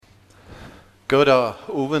Guten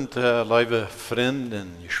Abend, liebe Freunde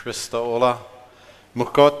und Geschwister alle.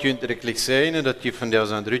 Mag Gott wirklich segnen, dass ihr von der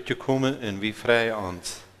sind zurückgekommen und wie frei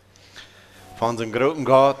uns. Von unserem großen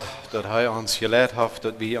Gott, dass er uns gelehrt hat,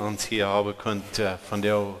 dass wir uns hier haben können, von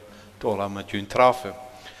der alle mit ihnen treffen.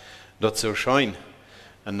 Das so schein.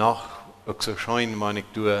 Und nach auch so schein, meine ich,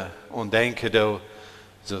 du und denke,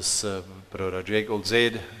 dass Bruder Jacob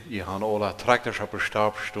sagt, ihr habt alle Traktorschappen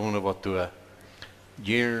Stabstunden, was du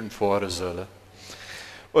gern vor sollen.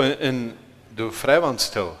 Und du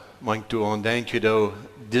fragst du, meinst du, und denkst du,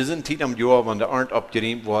 diesen Zeit am Jahr, wenn der Ernte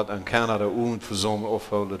abgeräumt wird, und Kanada und für Sommer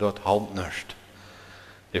aufholen, das halt nicht.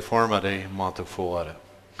 Die Formen, die man vor.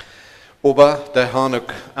 Aber die haben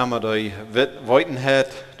auch immer die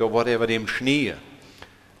Weitenheit, da war über dem Schnee.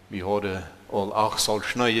 Wir hatten all 8 Zoll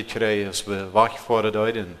Schnee gekriegt, als wir wach vor der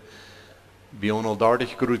Zeit, und wir haben all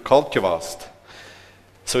dadurch gut kalt gewesen.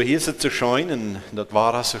 So hier ist es zu scheinen, und das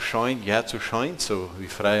war es zu scheinen, ja zu scheinen, so wir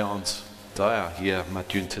freuen uns da hier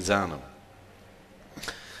mit ihnen zusammen.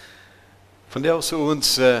 Von der aus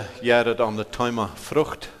uns ja das an das Thema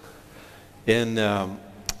Frucht. Und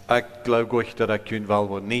ich glaube euch, dass ich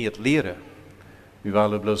will nicht leren. Wir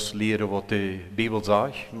wollen bloß leren, was die Bibel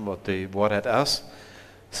sagt, was die Wahrheit ist.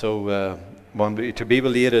 So, wenn wir die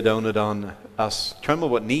Bibel leren, dann ist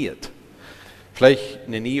scheinbar was nicht. Vielleicht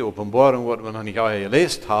eine Offenbarung, was wir noch nicht alle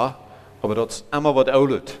gelesen haben, aber das ist immer was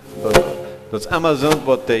Altes. Das ist immer so,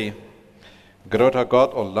 was der große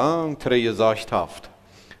Gott auch lang gesagt hat.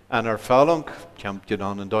 Eine Erfüllung kommt ja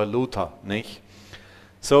dann in der Luther, nicht?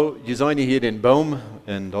 So, wir sehen hier den Baum,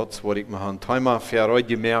 und das, was ich mir ein Thema für heute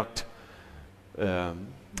gemerkt,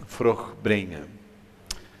 Frucht bringen.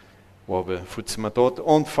 Wo wir mit dort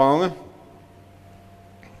anfangen.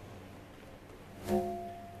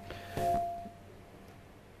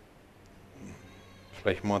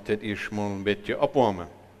 Vielleicht muss ich mal ein bisschen abwarmen.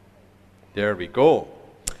 There we go.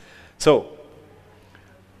 So,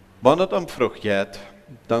 wenn es um Frucht geht,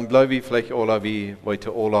 dann glaube ich vielleicht alle, wie heute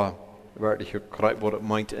alle wirklich gekriegt, was es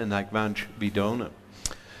meint in der Mensch wie tun.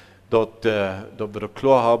 Dass wir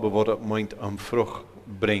klar haben, was es meint um Frucht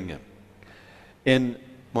bringen. Und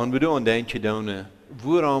wenn wir dann denken,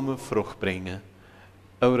 woran wir Frucht bringen,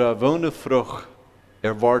 oder welche Frucht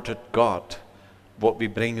erwartet Gott, was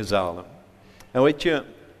wir bringen sollen. En weet je,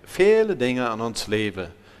 viele Dinge aan ons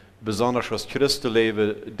leven, besonders als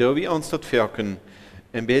Christenleven, dat we ons dat werken,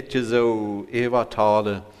 een beetje zo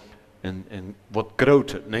evatalen en wat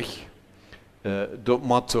groter, niet? Dat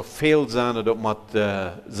moet zo veel zijn, dat moet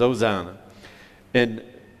zo zijn. En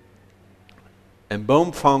een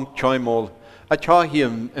boom vangt eenmaal, ik heb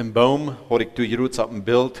hier een boom, hoor ik toegeroet op een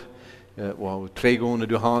beeld, waar we 2 gaan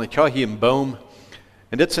doen. Ik heb hier een boom,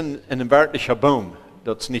 en dit is een werkelijke boom,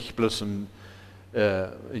 dat is niet plus een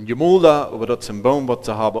Gemälde, aber das ist ein Baum, was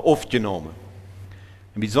sie haben aufgenommen.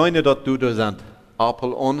 Und wie sollen das tun? Da sind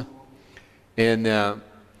Apfel an. Und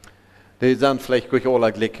die sind vielleicht nicht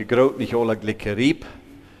alle gleich groß, nicht alle gleich rieb.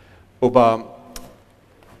 Aber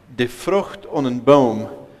die Frucht an einem Baum,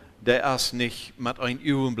 der ist nicht mit einem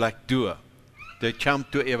Augenblick durch. Der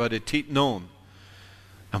kommt durch über die Zeit an.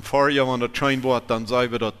 Und vorher, wenn das schön wird, dann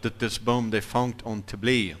sagen wir, dass das Baum, der fängt an zu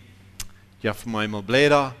blühen. Ich habe einmal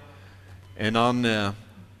Blätter. En dan,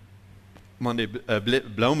 man die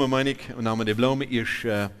Blumen meine ich, und dann die Blumen ist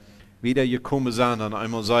wieder gekommen sind, dann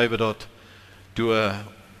einmal sagen wir, dass du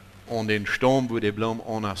an den Stamm, wo die Blumen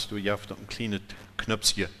an hast, du hast ein kleines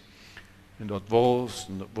Knöpfchen. Und das war's,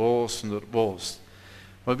 und das war's, und das war's.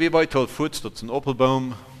 Weil wir bei Fuß, das ist ein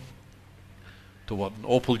Apfelbaum, da wird ein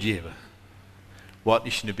Apfel geben. Was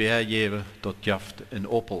nicht eine Beer geben, das gibt ein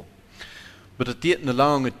Apfel. Aber das geht eine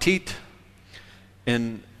lange Zeit,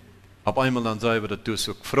 und auf einmal dann sagen wir, dass du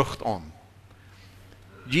so Frucht an.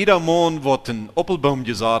 Jeder Mann, der einen Apfelbaum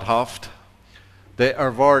gesät hat, der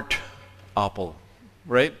erwartet Apfel.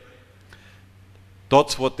 Right?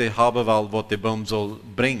 Das, was der haben will, was der Baum soll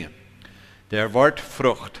bringen. Der erwartet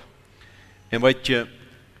Frucht. Und weißt du,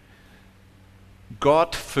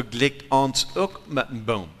 Gott vergleicht uns auch mit einem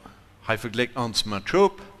Baum. Er vergleicht uns mit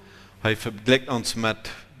Schub, er vergleicht uns mit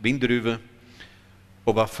Windrüben,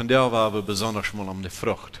 aber von der war wir besonders mal um die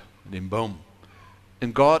Frucht. Den Baum.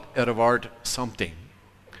 Und Gott erwartet something.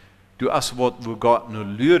 Du hast was, wo Gott nur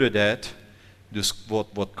lüren dat, dus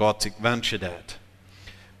was Gott sich wünscht dat.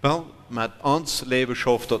 Weil mit uns Leben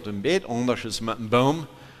schafft das ein bisschen anders als mit einem Baum.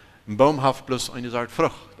 Ein Baum hat bloß eine Art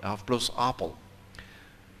Frucht, er hat bloß Apfel.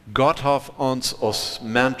 Gott hat uns als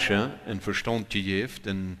Menschen einen Verstand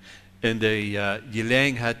gegeben, in der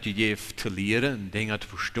Gelegenheit gegeben zu lernen, Dinge zu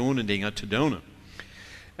verstehen und Dinge zu tun.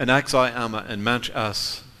 Und ich sage immer, ein Mensch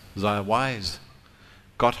ist sei weise.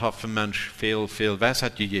 Gott hat für Mensch viel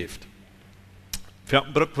Weisheit gegeben.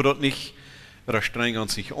 Brücken wir das nicht, wir strengen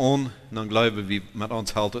uns nicht an, dann glauben wir, mit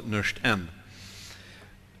uns hält es nicht an.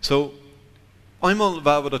 So, einmal,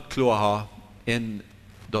 weil wir das klar haben, in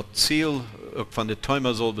das Ziel von der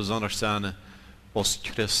Thema soll besonders sein, als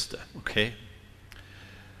Christen, okay?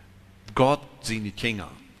 Gott seine Kinder.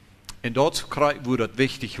 Und dort wo das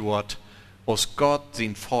wichtig wird, als Gott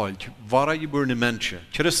sein Volk, wahre geborene Menschen,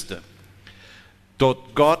 Christen,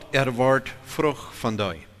 dort Gott erwartet Frucht von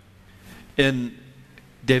dir. In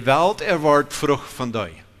der Welt erwartet Frucht von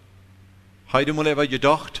dir. Heute mal etwas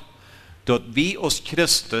gedacht, dass wir als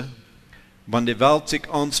Christen, wenn die Welt sich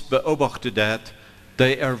uns beobachtet hat,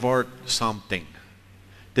 die erwartet something.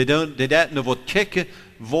 Die daten wat kijken,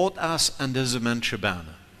 wat is aan deze mensen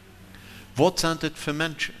bijna. Wat zijn het voor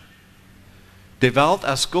mensen? De wereld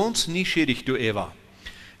is ganz nieuwsgierig door Eva.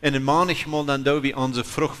 En dan manchmal dan doen we onze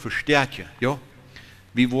vrucht versterken. Ja?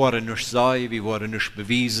 We worden niet saai, we worden niet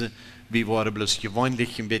bewezen, we worden bloß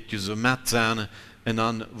gewöhnlich een beetje zo met zijn. En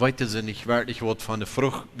dan weten ze niet werkelijk wat van de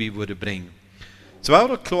vrucht we worden brengen. Terwijl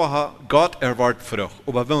dat klar Gott erwartet vrucht,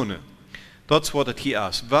 aber wohnen. Dat is wat het hier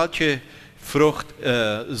is. Welche Frucht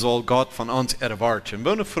soll Gott von uns erwarten?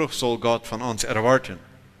 Welche Frucht soll Gott von uns erwarten?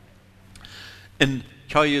 En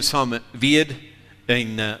ik ga je samen weer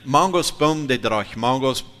een mangosboom die draagt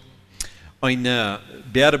mangos, een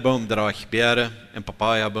berenboom draagt beren, een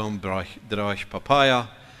papayaboom draagt papaya,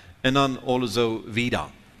 en dan alles zo wieder.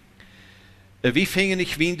 Wie fingen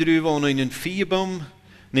nicht Windrübe an einen Viehbaum,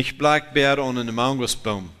 nicht Blackbeeren an einen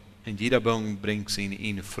Mangosbaum. Und jeder Baum bringt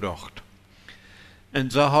seine Frucht.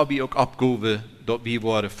 Und so habe ich auch abgehoben, dass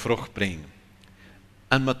wir Frucht bringen.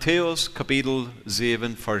 In Matthäus Kapitel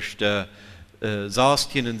 7, Vers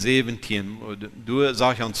 16 und 17, du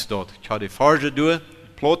sagst uns dort, ich habe die Verse durch,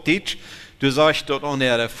 Plotitsch, du sagst dort an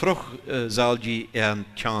der Frucht soll die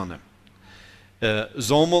ernten.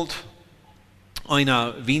 Sammelt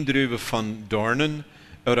eine Windrübe von Dornen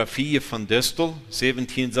oder vier von Distel.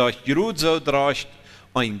 17 sagt, Gerud so draagt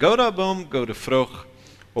ein guter Baum, gute Frucht,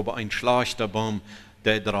 aber ein schlechter Baum,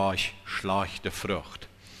 der draagt schlechte Frucht.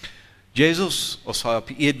 Jesus, als er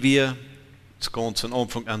auf Erde war, das ganz am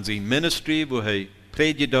Anfang an sein Ministry, wo er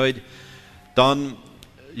predigt hat, dann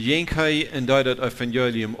ging er in das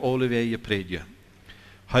Evangelium alle Wege predigen.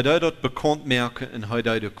 Er hat das bekannt merken und er hat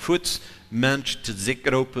das kurz Menschen zu sich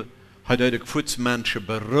gerufen, er hat auch kurz Menschen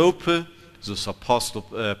berufen, zoals Apostel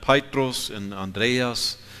Petrus en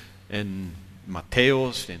Andreas en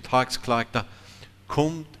Matthäus, den Tagsklagter,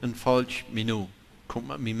 kommt en volgt mij nu, kommt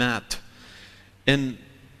met mij met. En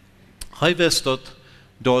hij wist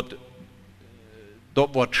dat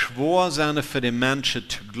wat schwer zijn voor de mensen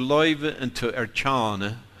te geloven en te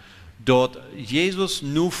erkennen, dat Jezus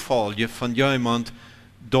nu volgt van iemand,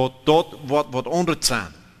 dat wat anders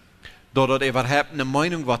zijn. Dat überhaupt eine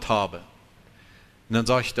Meinung wat hebben. En dan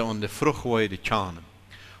zegt hij aan de vruchtweide tjanen.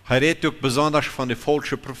 Hij redt ook besonders van de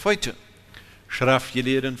falsche Propheten,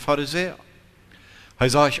 schriftgeleerden Pharisäer. Hij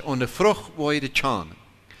zegt aan de vruchtweide tjanen.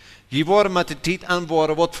 Die worden met de tijd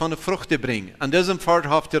aanboren wat van de vruchten brengen. En diesem Fall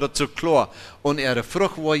heeft hij dat zo klaar. En de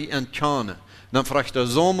vruchtweide en tjanen. Dan vraagt hij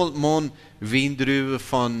zommelt man weendruwen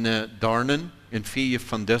van darnen en vier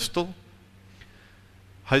van distel.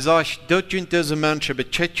 Hij zegt, dat je deze mensen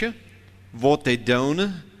betjetten, wat die doen,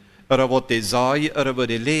 of wat die zeggen, of wat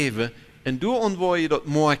die leven. En door wil je dat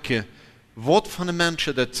maken, wat van de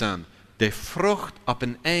mensen dat zijn. Die vrucht op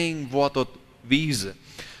een eigen woord dat wijzen.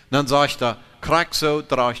 Dan zegt hij, krijg zo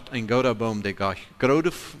draagt een goede boom die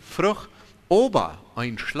grote vrucht, aber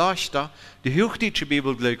een slechter, de Hochdeutschen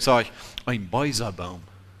Bibel gelijk zegt, een böser boom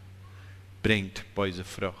brengt böse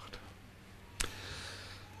vrucht.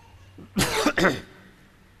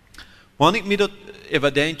 Wanneer ik me dat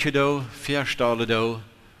überdenke, verstelle,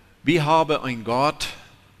 wir haben einen Gott,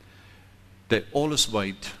 der alles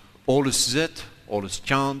weet, alles ziet, alles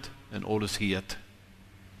kent en alles heert.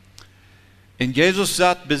 En Jesus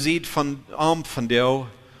zat bezit van arm van jou,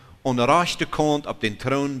 aan de rechte kant op den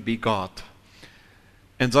Thron bij God.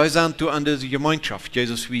 En zij zijn toe aan deze Gemeinschaft.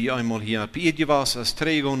 Jesus wie einmal hier op Erde was als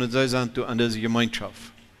Träger en zij zijn toe aan deze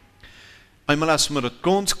Gemeinschaft. Einmal ist mir das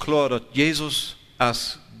ganz klar, dass Jesus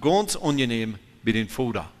als ganz angenehm bei den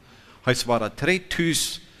Vater. Hij war da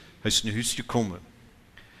 3000, hij is naar huis gekommen.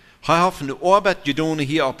 Hij heeft een arbeid gedaan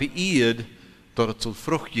hier op de Erde, dat het zal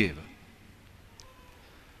vrucht geven.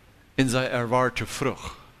 En zij erwarten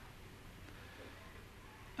vrucht.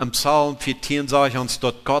 Im Psalm 14 sagt uns,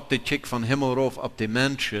 dass Gott die Kick von Himmel rauf auf die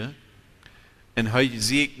Menschen und hij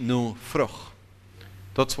sieht nur Frucht.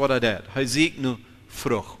 Das ist was er tut. Hij sieht nur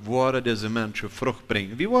Frucht, wo diese Menschen Frucht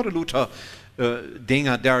bringen. Wie waren Luther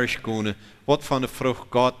Dinge durchgegangen, was von der Frucht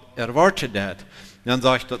Gott erwartet hat. Dann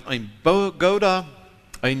sagt er, ein guter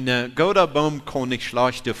Ein guter Baum kann nicht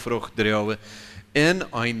schlechte Frucht tragen.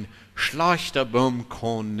 Und ein schlechter Baum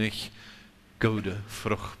kann nicht gute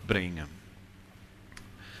Frucht bringen.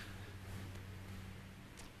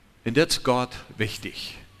 Und das ist Gott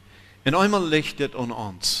wichtig. Und einmal liegt es an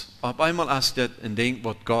uns. Auf einmal ist das ein Ding,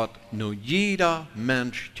 was Gott nur jeder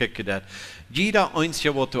Mensch checkt hat. Jeder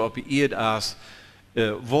Einzige, was auf der Erde ist,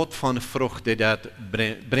 wat van de vrucht die dat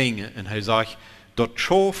brengen. En hij zegt, dat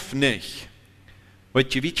schoof niet.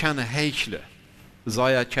 Weet je, wie kan heiselen?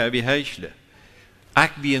 Zei hij, wie heiselen?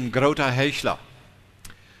 Ik ben een grote heisler.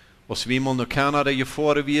 Als we eenmaal naar Canada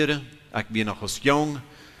gevaren werden, ik ben nog als jong,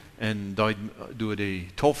 en door de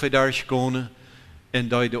toffe daar gekomen, en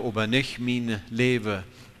dat je over niet mijn leven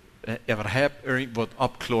überhaupt irgendwas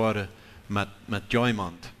abklaren met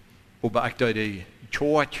iemand. Maar ik dat de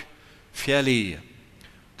church verleden.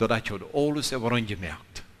 Dat ik had alles erin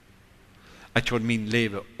gemerkt. Ik had mijn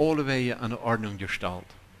leven allebei aan de ordnung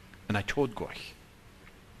gesteld. En ik had goed.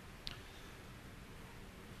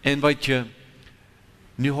 En weet je,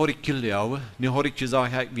 nu had ik geloven, nu had ik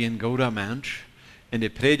gezegd, ik ben een goede mens. En de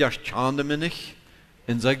predikers kenden me niet.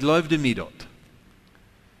 En zij geloofden me dat.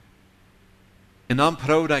 En dan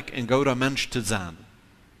probeerde ik een goede mens te zijn.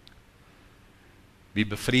 We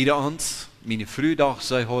bevrieden ons. Mijn vrouw dacht,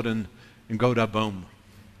 zij hadden een goede boom.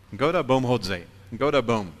 Een goede boom had zij. Een goede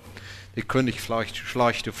boom. Die kon ik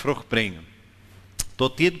slechte vrucht brengen.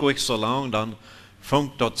 Tot dit ging zo lang, dan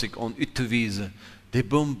vangt dat zich aan uit te wijzen. Die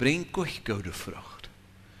boom brengt ook goede vrucht.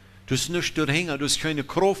 Dus niet doorheen, dus geen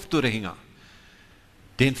kracht doorheen.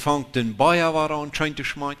 Den vangt den Bayer waar aan trying te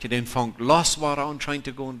schmaken, den vangt las waar aan trying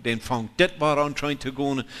te gaan, den vangt dit waar aan trying te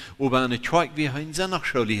gaan, over een twijk wie hij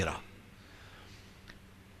zinnig leren.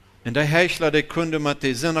 En die heisler die konden met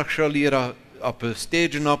de zinnig leren op de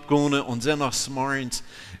stage opgaan en zinnig smarens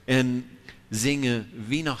en zingen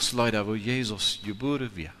Weihnachtslieder, waar Jezus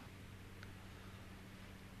geboren werd.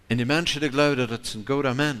 En die mensen die geloven dat het een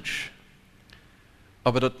goede mens.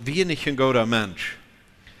 Maar dat wir niet een goede mens.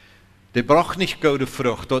 Die bracht niet goede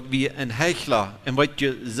vrucht, dat we een heichler. En wat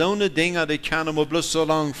je, zo'n dingen, die kunnen we bloos zo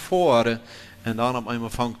lang voeren. En dan op eenmaal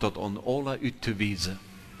vangt dat aan alle uit te wijzen.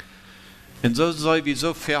 En zo zijn we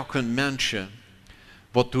zo veel mensen,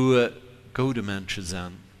 wat we goede mensen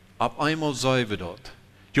zijn. Op eenmaal zijn we dat.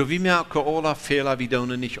 Ja, we merken alle Fehler, we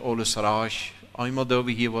doen niet alles recht. Eenmaal doen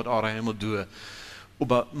we hier wat andere eenmaal doen.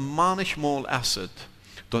 Maar manchmal is het,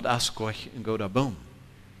 dat is gewoon een goede boom.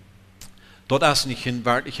 Dat is niet een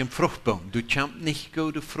werkelijk vruchtboom. Du komt niet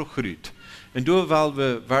goede vrucht uit. En daar willen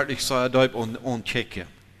we werkelijk zo duip aan checken.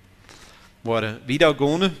 Waar wieder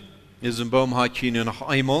gaan, is een boom had je nu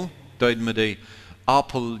nog eenmaal. Dat we de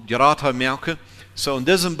appel geraten merken. Zo in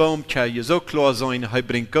deze boom kan je zo klaar zijn, hij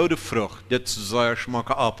brengt goede vrucht. Dit is een zeer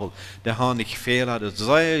smakke appel. Die heeft niet veel, dat is een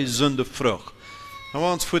zeer gezonde vrucht. Dan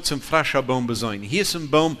wil ons voor een frische boom zijn. Hier is een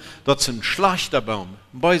boom, dat is een slechte boom,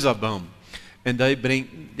 een böse boom. En die brengt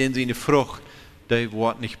den zijn vrucht, die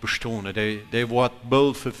wordt niet bestaan. Die wordt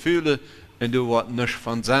bol vervullen en die wordt niks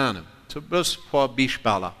van zijn. Zo best een paar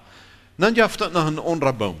bijspellen. Dan heeft het nog een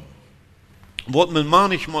andere boom. Wat men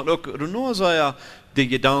manchmal ook nur zo die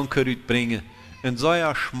gedanken uitbrengen. Een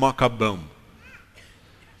zeer smakke boom.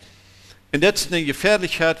 En dat is een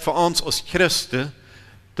gevaarlijkheid voor ons als christen,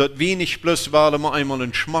 dat we niet plus willen maar eenmaal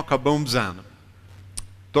een smakke boom zijn.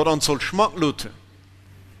 Dat ons zal smak laten.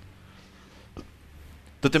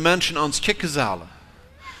 Dat de mensen ons kijken zullen.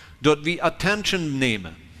 Dat we attention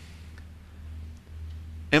nemen.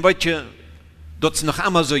 En weet je, dat is nog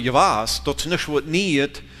allemaal zo geweest, dat is niet wat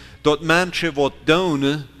niet, dat mensen wat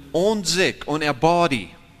doen aan zich, aan haar body.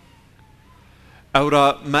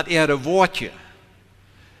 Of met haar woordje.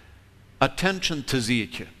 Attention te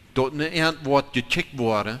zetten. Dat niet wordt gecheckt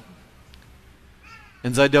worden.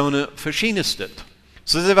 En zij doen verschillende.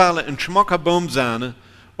 Ze willen een smakke boom zijn,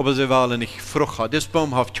 maar ze willen niet vrucht hebben. Deze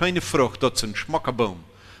boom heeft geen vrucht, dat is een smakke boom.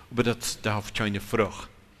 Maar dat heeft geen vrucht.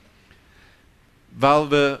 Weil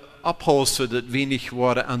we ophouden dat we niet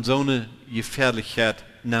worden aan zo'n gevaarlijkheid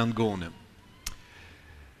gaan.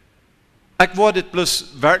 Ik word het plus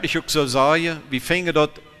werkelijk ook zo zeggen, we vinden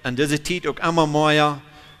dat in deze tijd ook allemaal meer,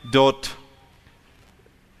 dat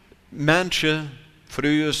mensen,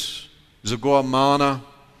 vrouwen, sogar mannen,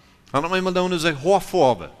 en op eenmaal doen zich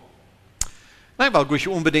hoofdvormen. Ik wil niet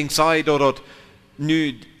unbedingt zeggen dat het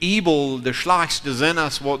nu evil de slechtste zin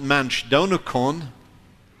is wat mens doen kan.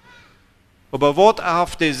 Maar wat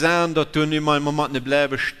heeft de zin dat toen nu maar met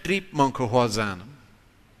blijven striep man kan zijn?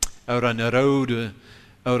 Of een rode,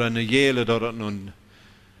 of een gele dat het een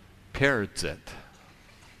parrot zit.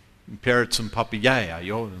 Een parrot is een papegaai,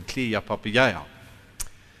 ja, een kleine papegaai.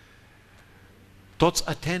 Dat is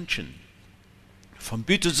attention. Von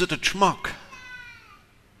buiten zit het schmak.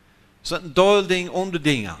 Zit een deel ding onder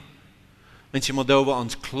dingen. Als je maar over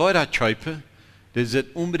ons kleider kijken, dan zit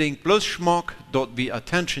unbedingt bloß schmak, dat we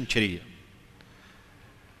attention krijgen.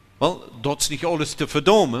 Wel, dat is niet alles te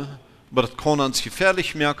verdomen, maar het kan ons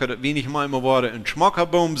gefährlich merken dat we niet meer worden een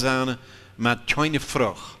schmakkerboom zijn met keine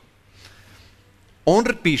vrucht.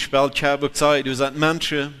 Onder het Beispiel heb ik gezegd, er zijn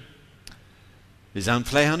mensen, die zijn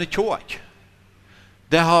vielleicht aan de kerk.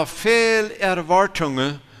 Die hebben veel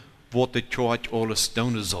erwartungen wat de kerk alles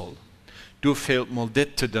doen zal. Du fehlt mal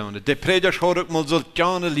dit te doen. De prediker had ook mal zult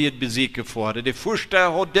gerne lied bezieken voor. De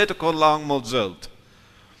voorstel had dit ook al lang mal zult.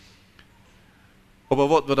 Aber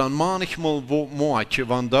wat we dan manchmal maken,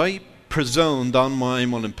 wanneer die persoon dan maar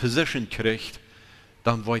eenmaal een position krijgt,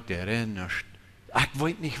 dan weet der niet. Ik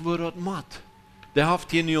weet niet waar dat moet. De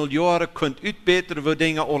heeft hier nu al jaren kunt uitbeteren waar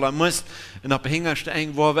dingen alle mist. En op hingerste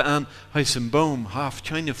eng waar we aan, hij is een boom, heeft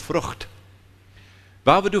geen vrucht.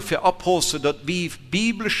 Waar we dafür abhossen, dat we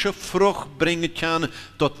biblische vrucht brengen kunnen,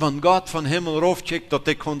 dat van God van Himmel raufkijkt, dat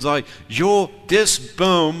hij kan zeggen, jo, this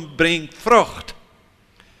boom brengt vrucht.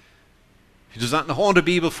 Er zijn nog andere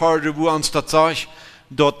Bibelversen, wo ons dat zegt,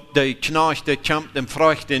 dat de knacht, de kamp, de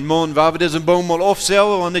vrucht, de man, waar we deze boom mal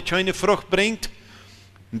afzellen, wanneer hij keine vrucht brengt.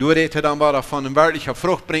 En door redt hij dan maar van een werkelijke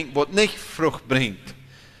vrucht brengt, wat niet vrucht brengt.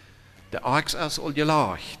 De ax is al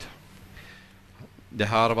gelacht. De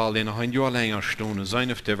Herr will den noch ein Jahr länger stunden,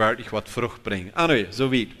 sein auf der wirklich was Frucht bringen. Anyway, so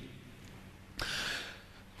weit.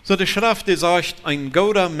 So die Schrift die sagt, ein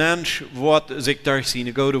guter Mensch wird sich durch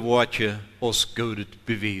seine guten Worte als gut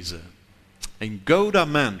beweisen. Ein guter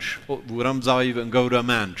Mensch, warum sagen wir ein guter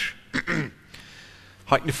Mensch?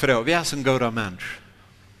 Hat eine Frau, wer ist ein guter Mensch?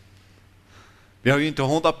 Wer hat ihn die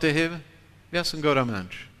Hand abzuheben? Wer ist ein guter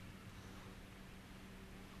Mensch?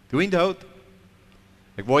 Du ihn dood?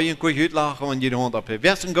 Ik wil je een keer uitlachen, want je de hand op hebt.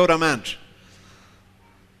 Wie is een goede mens?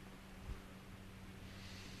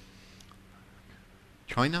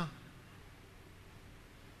 Keiner?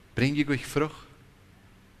 Breng je goed vrucht?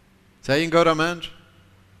 Zijn je een goede mens?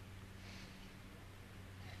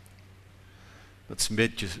 Dat is een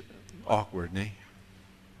beetje awkward, nee?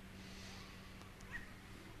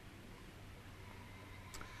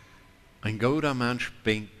 Een goede mens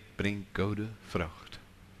brengt goede vrucht.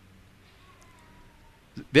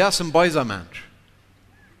 Wer ist ein böser Mensch?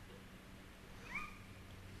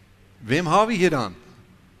 Wem haben wir hier dann?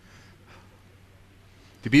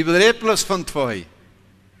 Die Bibel redet bloß von zwei.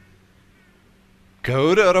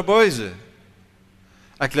 Gute oder böse?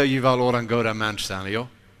 Ich glaube, je will auch ein guter Mensch sein, ja?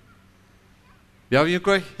 Ja, wie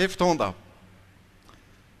gleich, hebt de hand ab.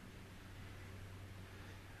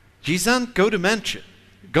 Je sind gute Menschen,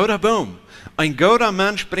 guter Baum. Ein guter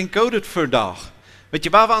Mensch bringt Gutes für dich. Weet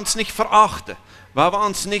je, waar we ons nicht verachten. Waar we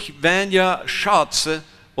ons niet weniger schätzen,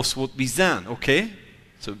 als wat we zijn, oké?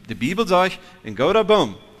 So, de Bibel zegt, een goede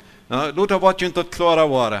boom. Nou, laat wat je tot klaar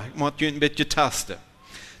worden. Ik moet je een beetje testen.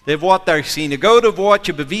 De wordt daar zien, een goede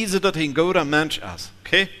woordje bewijzen dat hij een goede mens is,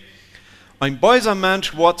 oké? Een böser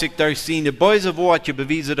mens wordt zich daar zien, een böse woordje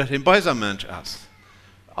bewijzen dat hij een böser mens is.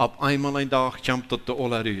 Op eenmaal een dag komt dat de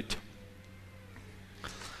alle uit.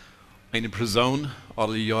 Een persoon,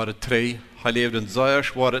 alle jaren 3, hij leefde een zeer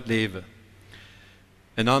zwaar leven.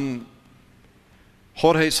 En dan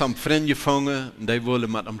had hij zijn vriend gevangen, en die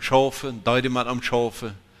wilden met hem schaffen, die met hem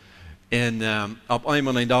schaffen. En op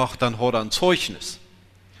eenmaal een dag dan had hij een zeugnis.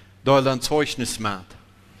 Daar een zeugnis met.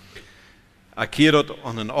 Ik hoorde dat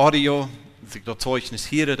aan een audio, als ik dat zeugnis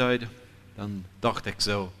hoorde, dan dacht ik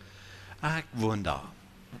zo, ik wonder,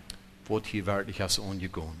 wat hier werkelijk is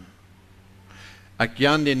aangegaan. Ik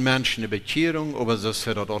ken den Menschen een bekering, aber ze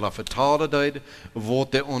ze dat alle vertalen deed,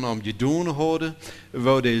 wat de aan hem gedaan hadden,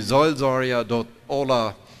 waar de Seelsorger dat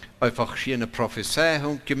alle einfach geen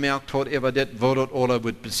Prophezeiung gemerkt had, over dit, wat dat alle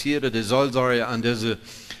wordt passieren. De Seelsorger aan deze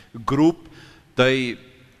groep, die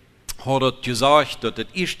had het gezegd, dat het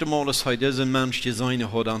eerste Mal, als hij deze mens gezien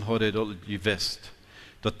had, dan had hij dat gewusst,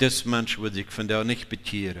 dat deze mens wordt zich van daar niet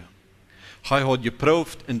bekeren. Hij had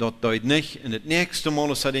geproefd en dat deed niet. En het nächste Mal,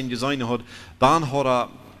 als hij den gezien had, dan had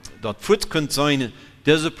dat voet kunt zijn,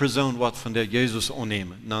 deze persoon wat van der Jezus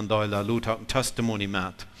aannemen. En dan daar laat hij een testimony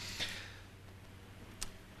met.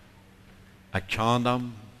 Ik ken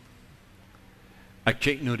hem. Ik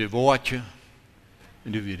kijk naar de woordje.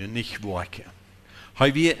 En du wird niet werken.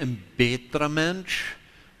 Hij weer een betere mens,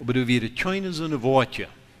 maar du wird keine zo'n woordje.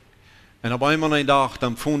 En op eenmaal een dag,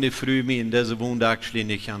 dan vond die vrouw mij, en deze woonde actually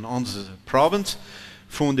niet aan onze province,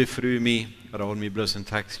 vond die vrouw mij, er had mij bloos een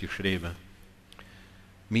tekst geschreven.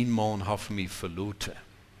 Mijn man heeft mij verloren.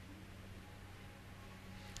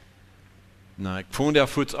 Nou, ik vond haar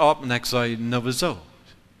voet op en ik zei, nou wieso?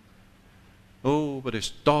 Oh, wat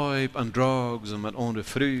is duip en drugs en met andere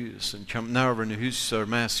fruus. En komt naar een huis, er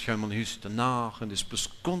meest komt een huis daarna. En is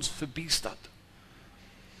beskons verbiest dat.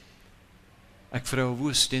 Ik vraag, wo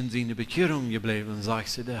ist denn seine Bekehrung geblieben? Und sagt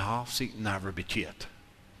sie, der hat sich never bekehrt.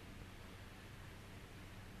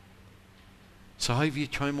 So hij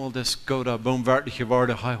weet einmal das goede boomwerkliche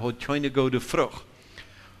Waarde, hij had keine goede Frucht.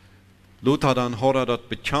 Lothar dan had dat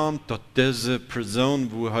bekend, dat deze persoon,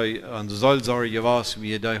 wo hij aan de Seelsorge was,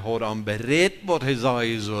 wie hij had aan bereid wat hij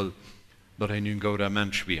zeggen soll, dat hij nu een goede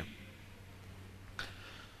mens weer.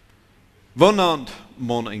 Wanneer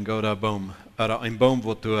man een goede boom, een boom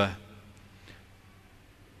wat doet,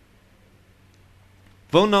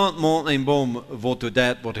 wanneer man een boom wat doet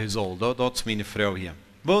dat wat hij zal, dat is mijn vrouw hier.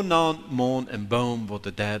 Wanneer man een boom wat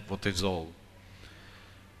doet dat wat hij zal.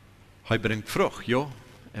 Hij brengt vrucht, ja.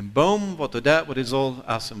 Een boom wat doet dat wat hij zal,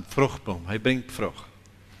 als een vruchtboom. Hij brengt vrucht.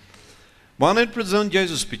 Wanneer een persoon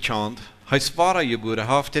Jezus bekend, hij is ware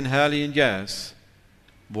geboren, heeft een heilige geest.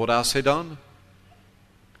 Wat is hij dan?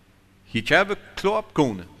 Hij heeft klopt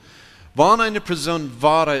kunnen. Wanneer een persoon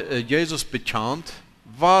ware Jezus bekend,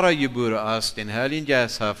 ware geboren als den heilige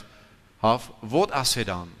geest heeft, wat is hij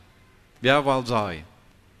dan? Wer will sein?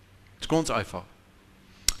 Het is ganz einfach.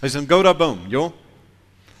 Hij is een goede boom, ja? Het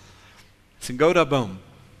is een goede boom.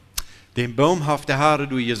 Den boom heeft de Heer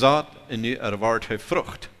door gezet en nu erwaart hij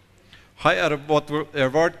vrucht. Hij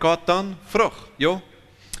erwaart God dan vrucht, ja?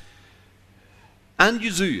 En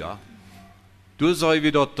Jesaja, toen zei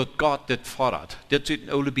we dat God dit voorhad. Dit zit in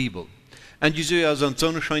de oude Bibel. En Jesaja is een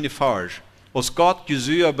zonneschijne vers. Als God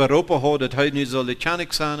Jesaja beroepen had dat hij nu zal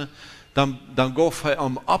lechanik zijn, dan gaf hij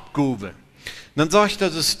hem opgeven. Dan zegt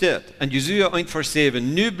dat es dit. En Jesaja 1 vers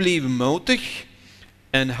 7. Nu blijf moedig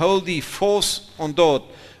en hou die vast aan dat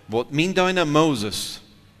wat mijn dienaar Moses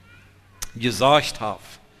gezegd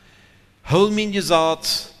heeft. Hou mijn gezag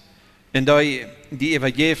en die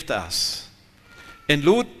übergeeft is. En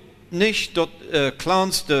laat niet dat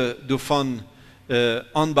kleinste daarvan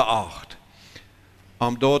onbeacht.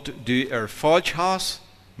 Omdat du falsch hast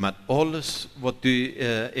met alles wat du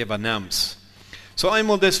übernimmst. So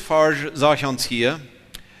einmal das Vers sagt uns hier,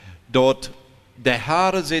 dat der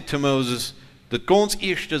Herr sagt zu Moses, dat ganz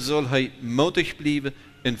erste soll hij mutig blijven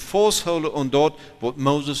en vasthouden aan dat wat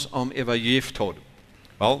Moses am übergeeft had.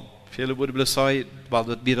 Wel, viele worden wel zeggen, weil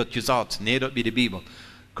dat wie dat gezegd. Nee, dat wie de Bibel.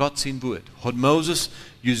 Gott zijn woord. Had Moses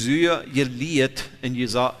Jesaja geleerd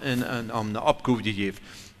en am eine Abgabe gegeven.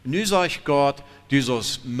 Nu sagt Gott, du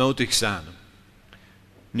sollst mutig sein.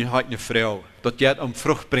 Nu hat eine Frau, dat jij am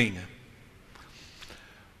Frucht brengen.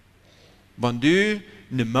 Wenn du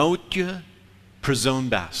eine mutige Person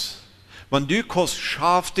bist, wenn du kannst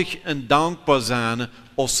schaftig und dankbar sein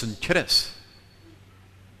als ein Christ,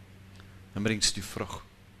 dann bringst du Frucht.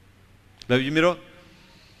 Glaub je mir das?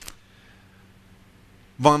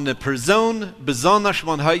 Wenn eine Person, besonders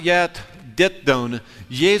wenn er jetzt das tun,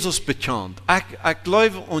 Jesus bekannt, ich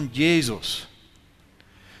glaube an Jesus.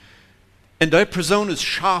 Und die Person ist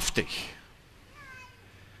schaftig.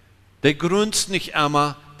 Der grünzt nicht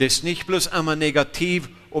immer, das ist nicht bloß immer negativ,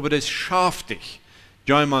 aber das ist schaftig.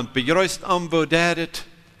 Jemand bereust am, wo das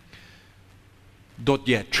dort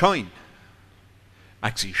jetzt scheint.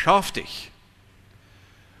 Ich sehe schaftig.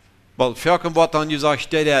 Weil für wird dann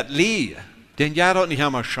gesagt, der hat Lee, den ja dort nicht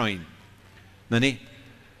immer scheint. Nein,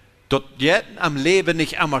 dort jetzt am Leben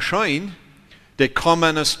nicht immer scheint, der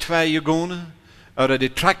kommen ist 2 gegangen, oder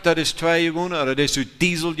der Traktor ist 2 gegangen, oder der ist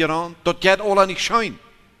Diesel gerannt, dort jetzt alle nicht scheint.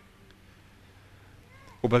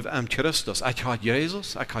 Aber am Christus, ich habe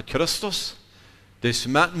Jesus, ich habe Christus, der ist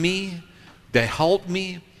mit mir, der hält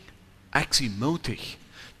mich, ich bin mutig.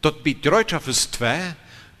 Dort Bereitschaft ist 2,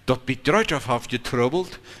 dort Bereitschaft habe ich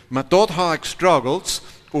getroubled, aber dort habe ich struggles,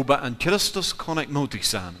 aber an Christus kann ich mutig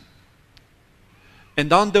sein. Und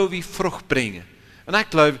dann darf ich Frucht bringen. Und ich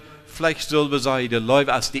glaube, vielleicht sollen wir sagen, der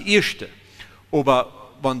Leuwe als die erste. Aber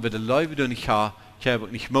wenn wir die Leuwe nicht haben, kann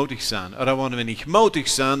ich nicht mutig sein. Oder wenn wir nicht mutig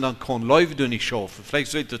sind, dann kann Leuwe nicht schaffen.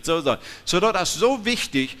 Vielleicht sollte das so sein. So das ist so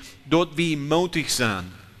wichtig, dass wir mutig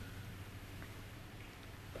sind.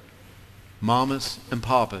 Mamas und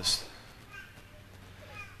Papas,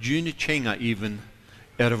 jene Kinder even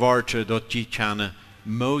erwarten, dass die keine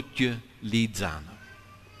mutige Lied sein.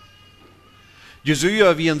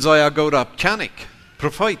 Jesaja wie ein sehr guter König,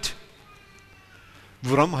 Prophet.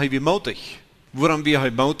 Warum haben wir mutig? Warum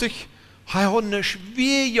wir mutig? Hij had een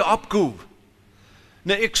schwere Abgabe.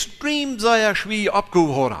 Een extreem sehr schwere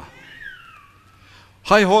Abgabe had hij.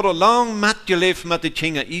 Hij had lang metgeleefd met de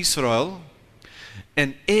kinderen Israël.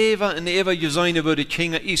 En eeuwig gezien wordt de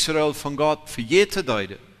kinderen Israël van God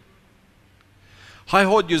vergeten. Hij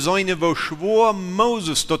had je zijn, wo schwor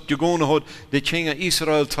Moses dat gegaan hat, de Kinder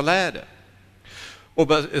Israel te leiden.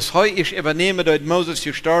 Aber es hij is übernehmen, dat Moses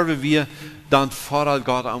gestorben wie, dan fordert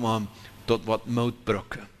Gott am dat wat Mut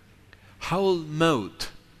brücken. Hol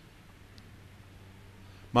Mut.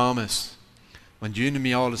 Mames, wenn Jüne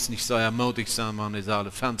mir alles nicht so ermutigt sind, wenn ich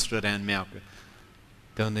alle Fenster reinmerke,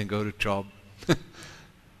 dann den guten Job.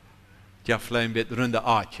 Ja, vielleicht ein bisschen runde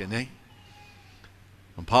Aatje, ne?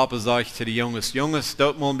 Und Papa sagt zu den Jungs,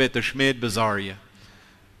 dort mal mit der Schmied besorgen.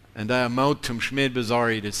 Und der Mut zum Schmied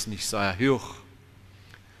besorgen, das ist nicht so hoch.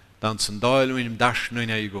 Dann sind da in dem Dasch noch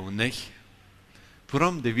nicht, nicht?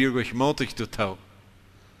 Warum? Die wir euch mutig zu tun.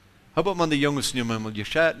 Aber man die Jungs nicht mehr mal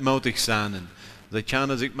gescheit mutig sein. Sie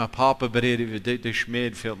können sich mit Papa bereden, wie der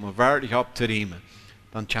Schmied fehlt mir wirklich abzuriemen.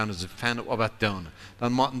 Dann können sie finden, was wir tun.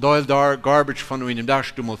 Dann machen die da Garbage von einem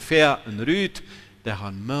Dasch, du mal fair und rüht, der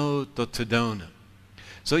hat Mut, das zu tun.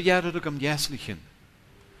 So ja, das am Jässlichen.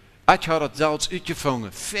 Ich habe das selbst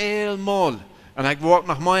uitgevangen, veel mal. Und ich warte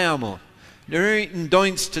noch mal einmal. Irgendein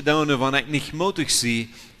Dienst zu tun, wenn ich nicht mutig sehe,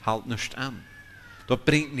 halt nicht an. Das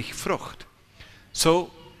bringt nicht Frucht.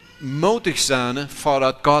 So, mutig sein,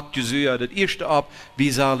 fordert Gott Jesus das erste ab,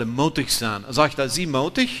 wie sollen mutig sein. Er sagt, sie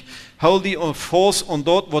mutig, hol die fast und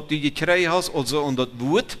dort, was du gekriegt hast, also und das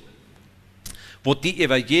Wort, was die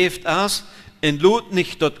übergeben hast, und lud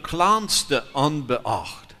nicht das Kleinste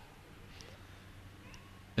anbeacht.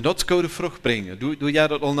 Und das gute Frucht bringen. Du ja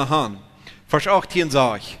das al nach Hand. Vers 18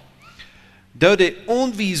 sagt, da die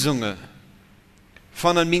Anweisungen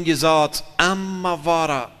von einem Gesetz immer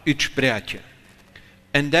wahre uitspreken.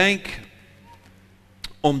 En denk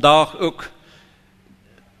daar ook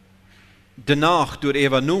danach door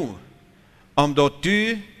even nu, omdat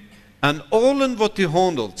du aan allen wat du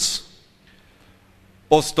handelt,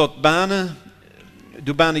 als dat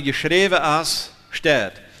du bijna geschreven is,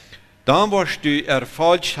 staat, dan wirst du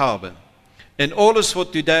falsch haben. En alles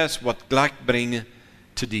wat du das, wat gleich brengen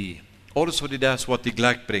zu dir. Alles wat du das, wat dir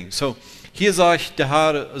gleich bringt. So, hier sagt der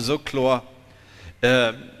Herr so klar,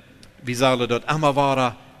 wie soll dat immer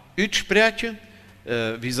wahre uitspreken,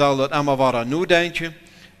 wie soll dat immer wahre nadenken,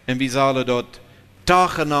 und wie soll dat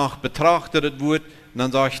Tag en Nacht betrachtet wird,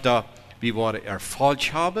 dann sagt er, wie wir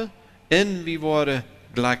falsch haben, und wie wir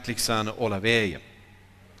gleichlich sein alle Wege.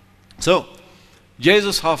 So,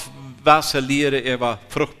 Jesus hat was leren über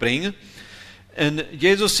Frucht bringen, und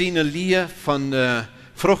Jesus seine Lehre von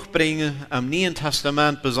Frucht bringen, am Neuen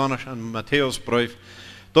Testament, besonders am Matthäusbrief,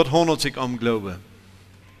 dort handelt sich Glauben.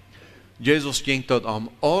 Jesus ging dort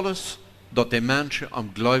alles, dat de mensen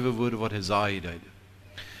am Glauben worden wat hij zei.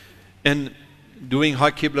 En toen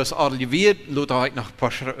hij kibbles adeliveerd, laat hij nog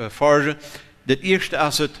versen. Dat eerste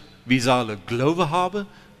is het, wie zullen Glauben hebben,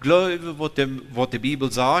 Glauben wat de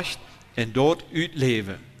Bibel zegt, en dort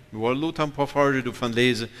uitleven. We willen een paar versen ervan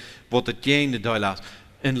lezen, wat het jene deel is.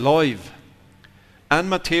 En lief. En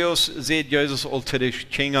Matthäus zegt Jezus altijd,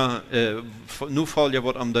 nu val je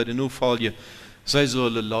wat am de nu val je, zij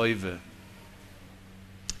zullen leven.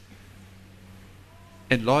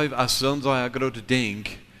 En lief is zo'n grote ding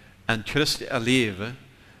en Christen erleven,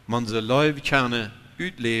 man ze lief kunnen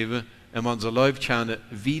uitleven en man ze lief kunnen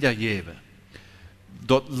weitergeven.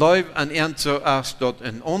 Dat lief en eind zo is dat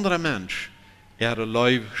een andere mens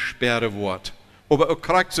lief sperren wordt. Maar ook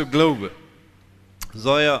krijgt zo geloven.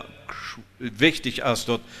 Zo wichtig is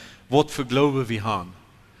dat wat voor geloven we hebben.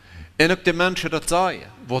 En ook de mensen dat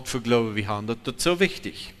zeggen, wat voor geloven we hebben, dat is zo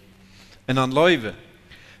wichtig. En dan leven.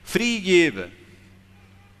 Vrijgeven.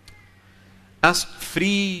 Als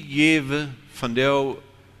vrijgeven van jou,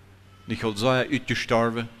 niet al zei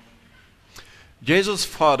uitgestorven. Jezus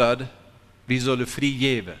fordert, we zullen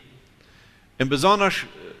vrijgeven. En besonders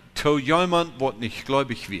zu jemand, wat niet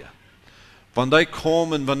gläubig wird. Wenn die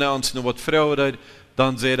kommen, wenn uns noch was fragen,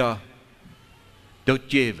 dann sagt dat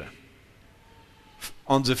geven.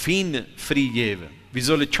 Onze vrienden vrijgeven. We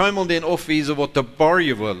zullen keinmal den afwezen wat de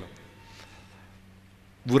barje willen.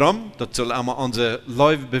 Waarom? Dat zal allemaal onze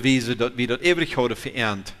leven bewijzen dat we dat eeuwig houden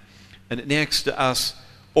verernt. En het nächste is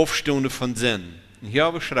opstonden van zin. En hier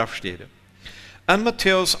hebben we schriftsteden. En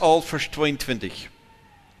Matthäus 11, vers 22.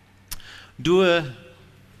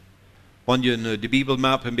 Wenn je de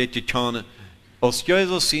Bibelmap een beetje kan, als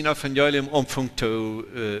Jezus zijn evangelium omvangt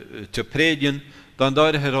te predigen, dan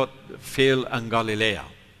deed hij dat veel aan Galilea.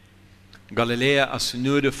 Galilea is het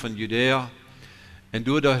noorden van Judea. En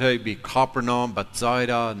doordat hij bij Capernaum,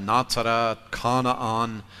 Bethsaida, Nazareth,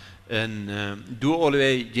 Kanaan en door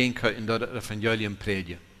allerlei ging hij in dat evangelium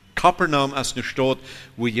predigen. Capernaum is een stad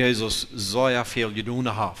waar Jezus zeer veel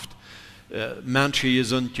gedaan heeft. Mensen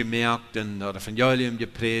zijn gemerkt en dat evangelium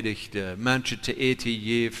gepredigt, mensen te eten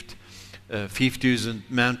geeft, 5000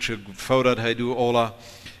 Menschen gefordert hat, alle.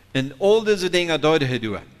 Und all diese Dinge deuten er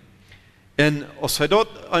durch. Und als er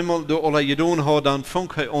dort einmal durch alle getan hat, dann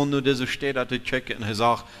fängt er an, nur diese Städte zu checken. Und er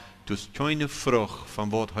sagt, du hast keine Frucht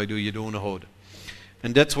von was er getan hat.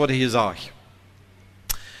 Und das ist, was er hier sagt.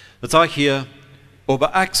 Das sagt hier,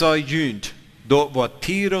 aber ich sei jünd, dort wo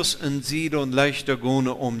Tyrus und Sidon leichter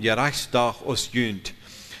gehen die Reichstag aus jünd.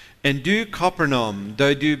 Und du, Kapernaum,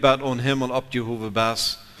 da du bad an Himmel abgehoben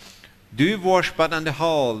bist, du warst bad an der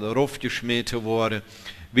Hall raufgeschmissen worden,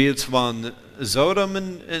 weil es wann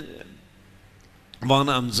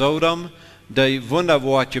am Sodom die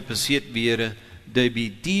Wunderworte passiert wäre, die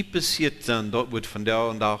bei dir passiert sind, dort wird von der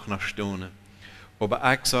und auch nach Stunden.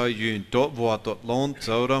 Aber ich sage jünd, dort wo dort Land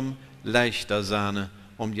Sodom leichter sein,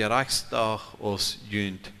 die Reichstag aus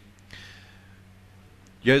jünd.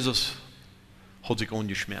 Jesus hat sich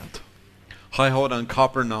ungeschmiert. Er hat an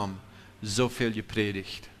Kapernaum so viel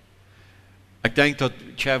gepredigt. Ich denke, dass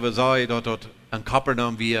Chava sei, dass dort an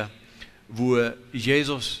Kapernaum wir, wo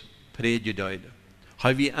Jesus predigt hat.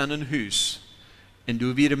 Er wie an ein Haus. Und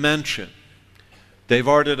du wieder Menschen, die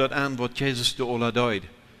warten dort an, was Jesus da alle deut.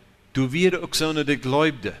 Du wieder auch so eine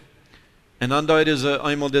Gläubige. Und dann deuten sie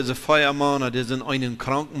einmal diese Feiermann, die sind einen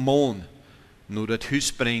kranken Mann nur das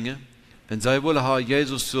Haus bringen. Und sie wollen,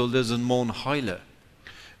 Jesus soll diesen Mann heilen.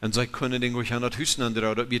 Und sie können den durch an das Haus nehmen,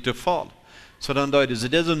 das wird der Fall. So dann deuten sie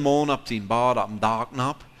diesen Mann ab den Bad, ab dem Tag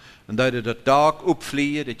ab. Und deuten das Tag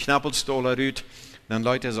abfliehen, die Knappelstolle rüt. Dann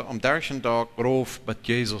leuten sie am dritten Tag rauf bei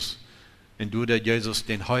Jesus. Und du der Jesus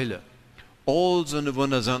den heilen. All so eine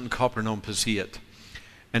Wunder sind in Kapernaum passiert.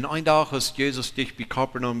 Und ein Tag ist Jesus dich bei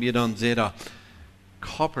Kapernaum, wir dann sehen,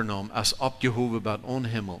 Kapernaum ist abgehoben bei den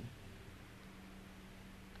Himmel.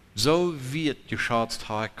 So wird geschätzt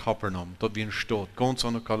hier Kapernaum, dort wie ein Stadt, ganz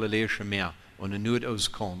an der Galiläische Meer und in Nord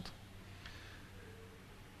auskommt.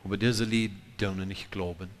 Aber diese Lied dürfen nicht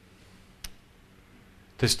glauben.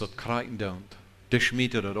 Das dort kriegen dürfen. Das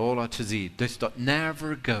schmiedet dort alle zu sehen. Das dort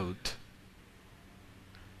never geht.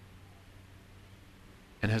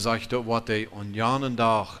 Und er sagt dort, was er an jenen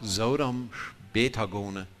Tag Sodom später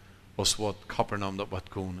gehen, als was Kapernaum dort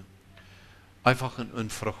wird gehen. Einfach ein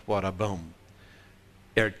unfruchtbarer Baum.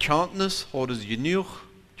 Erkenntnis hat es genug,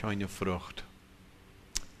 keine Frucht.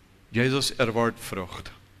 Jesus erwartet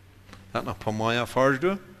Frucht. Das noch ein paar Mal erfährst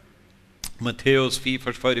du. Matthäus 4,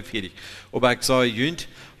 Vers 45. Aber ich sage, jünd,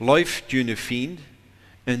 läuft jüne Fiend,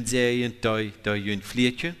 und sehen da jünd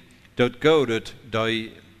Flietje, dort geht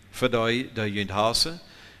für die jünd hasse,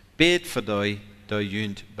 bet für die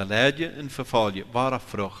jünd beleidigen und verfallen. Wahre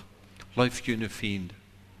Frucht, läuft jüne Fiend.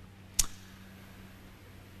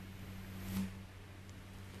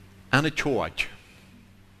 Eine Church.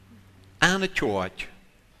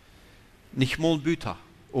 Nicht mal Büter,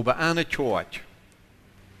 aber eine Church.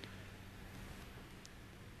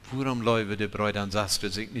 Warum leuven die Brüder und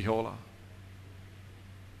Schwestern sich nicht alle?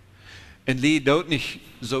 Und Lied dort nicht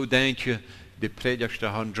so denken, die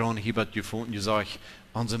Prediger haben John Hiebert gefunden und gesagt,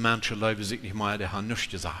 unsere Menschen leuven sich nicht mehr, die haben nichts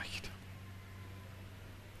gesagt.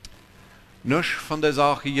 Nichts von der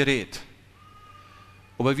Sache geredet.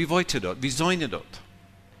 Aber wie wollt ihr dort? Wie sollen ihr dort?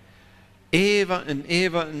 Eva und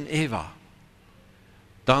Eva und Eva.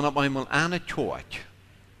 Dann auf einmal eine Church.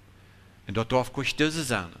 Und dort darf ich diese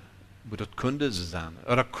sein. Aber das können diese sein.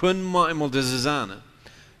 Oder können wir einmal diese sein.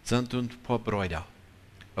 Sind ein paar Brüder.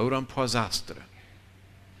 Oder ein paar Schwestern.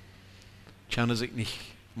 Können sich nicht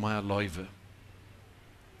mehr leuven.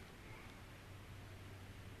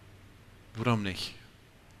 Warum nicht?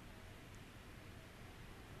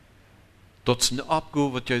 Das ist eine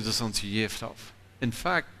Abgabe, was Jesus uns gegeben hat. In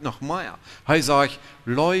fact, noch mehr. Er sagt,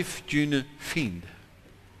 läuft jene Fiend.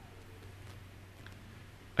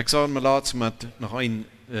 Ich sage mir laatst mit noch ein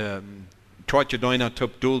Tortje deiner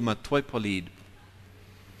Top-Doel mit 2 paar Lied.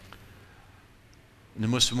 Und dann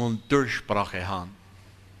musste man eine Durchsprache haben.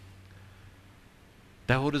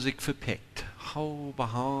 Da wurde sich verpickt. Hau,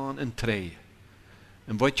 behaan und dreh.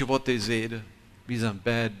 Und weißt du, was die sehen? Wie sind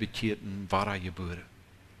bad bekierten, wahre Gebühren.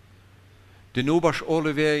 Den oberst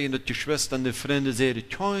alle wegen, dass die Schwestern und die Freunde sehen,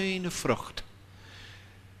 keine Frucht.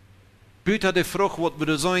 Buiten de Frucht, wat we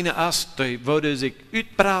de zijne essen, die würde sich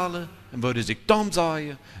uitpralen, en würde sich dumm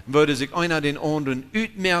sein, würde sich einer den anderen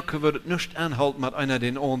uitmerken, würde nicht anhalten mit einer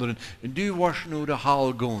den anderen, und du warst nur der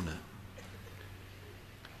Hall gehen.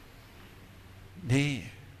 Nee,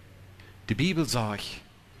 die Bibel sagt,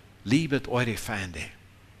 liebet eure Feinde.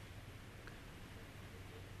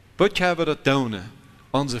 Was haben wir das tun,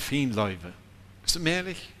 unsere Feindleiben? Ist es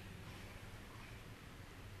mehrlich?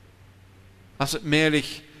 Ist es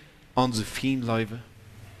mehrlich, unsere Feindleiben?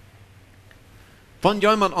 Wenn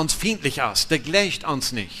jemand uns feindlich ist, der gleicht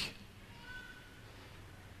uns nicht.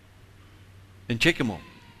 Und check mal.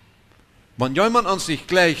 Wenn jemand uns nicht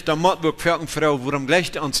gleicht, dann muss wir fragen, Frau, warum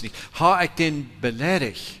gleicht er uns nicht? Ha ich den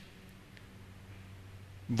beleidigt?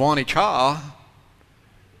 Wenn ich ha,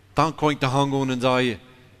 dann kann ich da hingehen und sagen,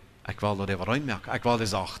 ich will das even reinmerken, ich will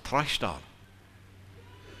das auch terugstellen.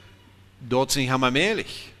 Dort sind wir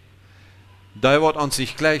ehrlich. Der wird an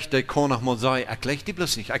sich gleich, der kann auch mal sagen, ich gleich die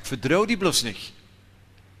bloß nicht, ich vertraue die bloß nicht.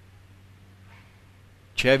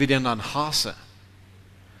 Tja, wie denn dann hassen?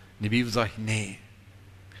 Die Bibel sagt, nee,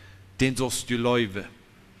 den sollst du leuven.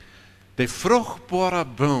 Der fruchtbare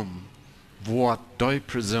Baum wird die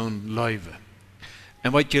Person leuven.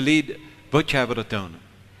 Und was je leid, was hebben we dat doen?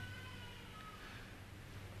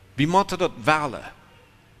 Wie moeten dat wählen?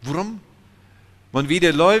 Warum? Wenn wir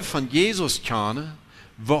den Lauf von Jesus kennen,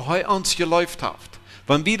 wo er uns geläuft hat.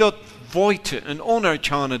 Wenn wir das weiter und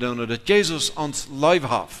unerkennen tun, dass Jesus uns Lauf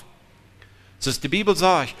hat. So die Bibel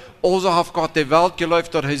sagt, also hat Gott die Welt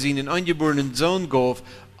geläuft, dass er seinen eingeborenen Sohn gab,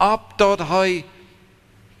 ab dort er,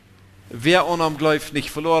 wer am Glaub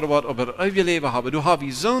nicht verloren wird, aber ewig Leben habe. Du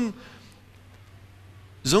hast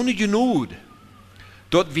so eine Genug,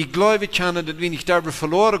 dort wir gläubig kennen, dass wir nicht darüber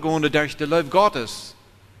verloren gehen, durch den Lauf Gottes.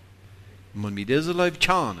 Man mit diesem Lauf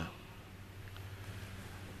kennen.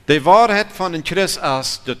 Die Wahrheit von den Christ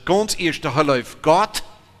ist, dass ganz erst er läuft Gott,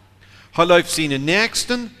 er läuft seinen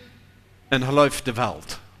Nächsten und er läuft die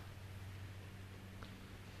Welt.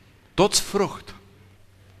 Das ist Frucht.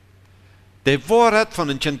 Die Wahrheit von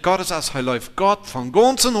den Kind Gottes ist, er läuft Gott von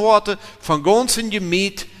ganzen Worten, von ganzen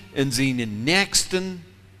Gemüt in seinen Nächsten,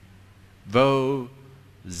 wo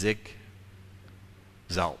sich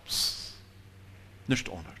selbst. Nicht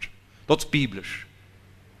anders. Das ist biblisch.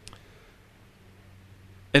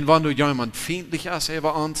 Und wenn du jemand feindlich ist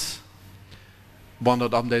über uns,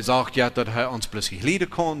 wenn der sagt, ja, dass er uns plötzlich leiden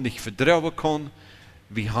kann, nicht vertrauen kann,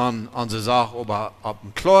 wir haben unsere Sache aber ab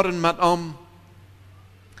dem Klaren mit ihm,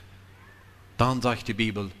 dann sagt die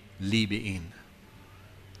Bibel, liebe ihn.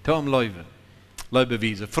 Tu ihm Leuwe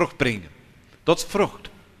wiesen, Frucht bringen. Das ist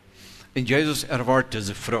Frucht. Und Jesus erwartet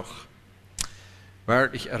diese Frucht.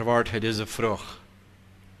 Wirklich erwartet er diese Frucht.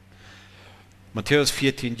 Matthäus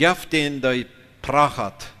 14, Jeff den, der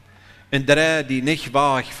prachat, und der, die nicht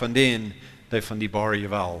wahr von denen, die von die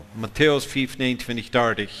Barriere will. Matthäus 5, 29,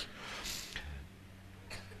 30.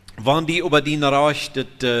 Wann die über die Reich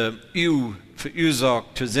das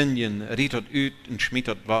verursacht zu singen, rietet ut und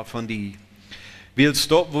schmietet von die.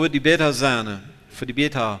 Willst du, wo die Beter sein, für die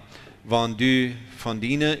Beter, wann du von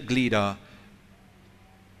deinen Glieder,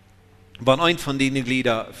 wann ein von deinen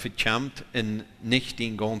Glieder verkämmt und nicht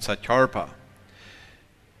den ganzen Körper.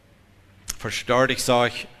 Versteht ich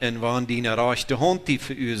sag, und wann die erreichte Hund die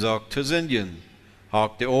verursacht zu singen,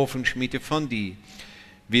 hakt der Ofen schmiede von die,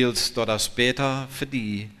 willst du das besser für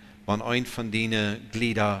die, wann ein von deinen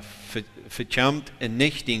Glieder verkämmt und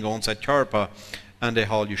nicht den ganzen Körper an der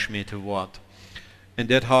Halle geschmiede wird. Und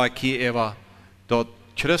das hat hier eben, dort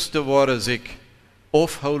Christen worden sich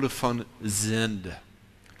aufholen von Sünde.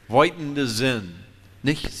 Weitende Sinn,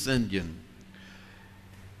 nicht singen.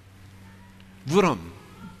 Warum?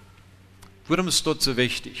 Warum ist das so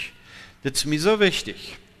wichtig? Das ist mir so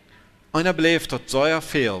wichtig. Einer bleibt dort sehr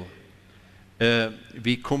viel.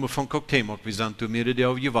 Wir kommen von Cocktailmark, wir sind du mir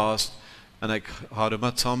da warst und ich hatte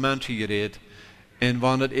mit zwei Menschen geredet. Und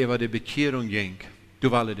wenn es über die Bekehrung ging,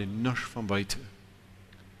 du wolltest nicht von weiter.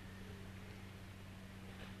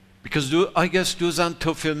 Because I guess du sind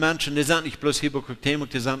so viele Menschen, die sind nicht bloß hier bei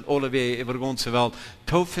Cocktailmark, die sind alle über die ganze Welt.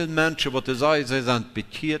 So viele Menschen, die sagen, sie sind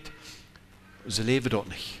bekehrt, sie leben dort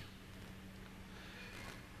nicht.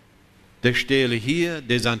 Die stehlen hier,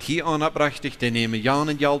 die sind hier anabrächtigt, die nehmen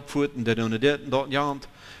Jahren Geld fort und die tun das und dort Jahren.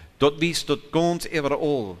 Dort wies dort ganz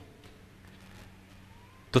überall.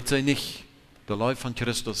 Dort sei nicht der Leib von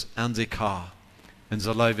Christus an sich haben. Und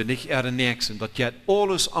sie leben nicht ihre Nächsten. Dort geht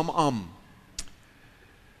alles am Arm.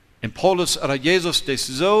 Und Paulus oder Jesus ist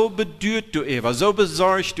so bedürt du Eva, so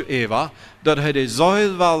besorgt du Eva, dass er die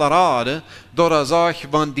Säule will raten, dass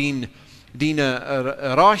sagt, wenn die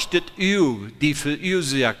rechtet u, die für u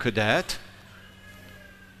sehr kudet,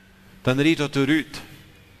 dann redet er ut.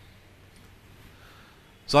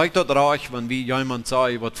 Sagt das reich, wenn wie jemand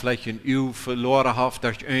sagt, was vielleicht ein u verloren hat,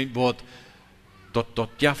 durch ein Wort,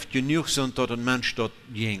 dort jaft genug sind, dass ein Mensch dort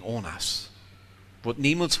ging ohne. Wird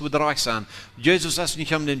niemals wird reich sein. Jesus ist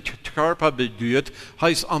nicht an den Körper bedürt,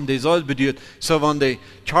 heißt an die Säule bedürt, so wenn der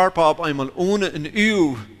Körper auf einmal ohne ein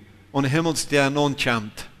u und Himmelsstern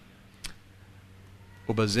kommt,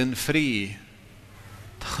 aber sind frei,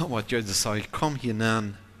 dann wird Jesus sagen, komm hier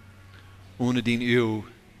nan, ohne den Öl,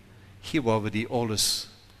 hier wollen wir dir alles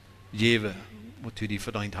geben, was du dir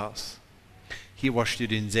verdient hast. Hier wirst du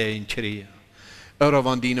den See in Krieg. Oder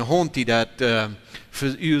wenn die Hund, die das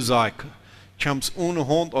für ihr sagt, kommst ohne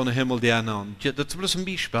Hund an den Himmel der an. Das ist bloß ein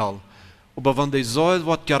Beispiel. Aber wenn die Säule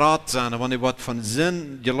was geraten sind, wenn die was von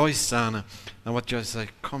Sinn gelöst sind, dann wird ich sagen,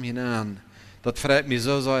 komm hinein. Das freut mich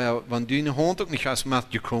so sehr, wenn deine Hund auch nicht aus dem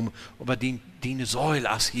Markt gekommen, aber deine Säule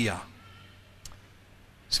ist hier.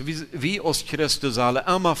 So wie aus Christus alle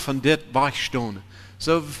immer von dit wegstehen.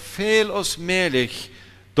 So viel als möglich,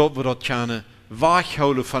 dort wir das können,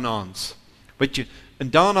 wegholen von uns. Weet je,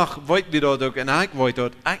 und danach wollen wir das auch, und ich weiß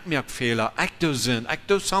das, ich merke Fehler, ich tue Sinn, ich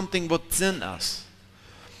tue something, was Sinn ist.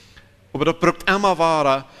 Aber das braucht immer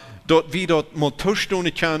wahr, dass wir das mal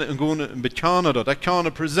zustehen können und gehen und bekennen, dass ich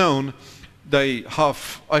eine Person, die hat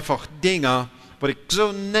einfach Dinge, die ich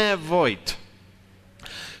so nicht weiß.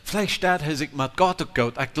 Vielleicht steht er sich mit Gott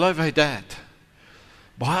gut, ich glaube das.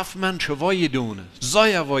 Aber Menschen wollen tun,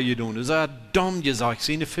 sie wollen tun, sie haben dumm gesagt,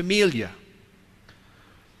 seine Familie.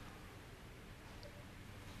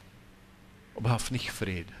 Aber hat nicht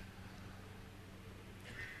Frieden.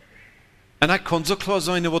 Und ich kann so klar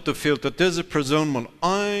sein, was du fühlst, dass diese Person mal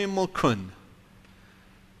einmal kann.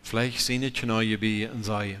 Vielleicht sehen ich neue bei und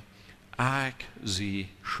sagen, ich sie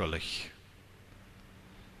schuldig.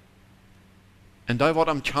 Und da wird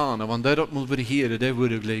am Kahn, wenn der das mal wieder hier, der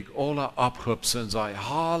würde gleich alle abhüpfen und sagen,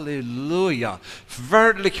 Halleluja,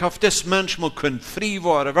 wirklich auf das Mensch mal können, frei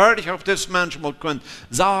werden, wirklich auf das Mensch mal können,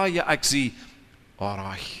 sage ich sie,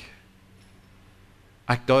 reich.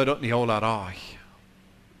 Ich tue das nicht alle reich.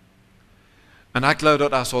 Und ich glaube,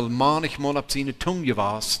 dass soll manchmal auf seine Zunge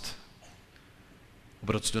warst,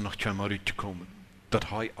 aber dass du noch kein Mal rausgekommen, dass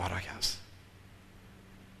er reich ist.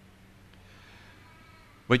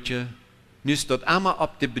 Weet je, nu is dat immer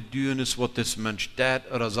ab de Bedürfnis, was das Mensch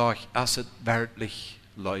tut oder sagt, es ist wirklich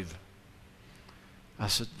Leben.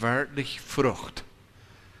 Es ist wirklich Frucht.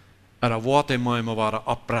 Oder wat immer immer waren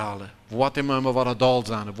abprallen, wat immer immer waren dal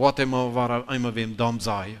zijn, wat immer waren immer wem dam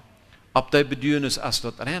zijn. Ab de Bedürfnis ist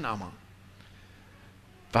das rein immer.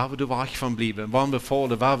 Waar we de weg van blijven, wanneer we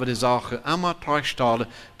vallen, waar we de zaken immer terugstellen,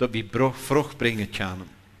 dat we Frucht brengen kunnen.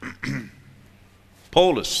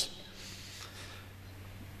 Paulus,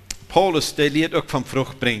 der leert auch von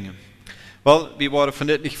Frucht bringen. Weil, wir waren von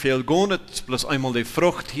dit nicht viel gewohnt, bloß einmal die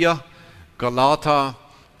Frucht hier, Galater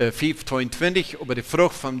 5:22, aber die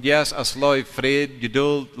Frucht von Jesus als Leib, Friede,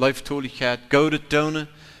 Geduld, Lieftoligkeit, gute Töne,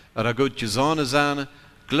 oder gut gesonnen sein,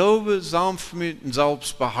 Glaube, Sanftmut und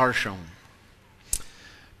Selbstbeherrschung.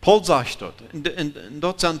 Paul sagt dort, und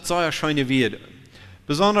dort sind sehr schöne Worte.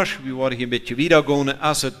 Besonders, wir waren hier ein bisschen wiedergegangen,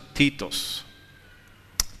 als Titus.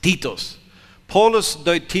 Paulus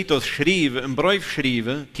deut Titus schrieb, im Brief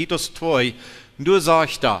schrieb, Titus 2, und du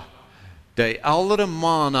sagst da, die ältere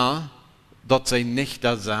Männer, dass sie nicht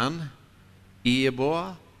da sind,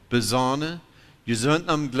 ehebar, besonnen, gesund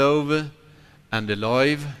am Glauben, an der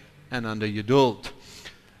Liebe und an der Geduld.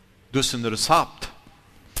 Du sind Rezept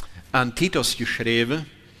an Titus geschrieben,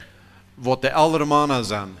 was die ältere Männer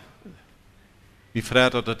sind. Wie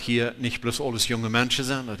freut dat dat hier niet bloß alles junge Menschen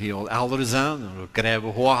zijn, dat hier al ältere zijn, oder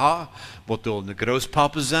gräbe Haar, wat al een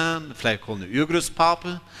Großpapa zijn, vielleicht al een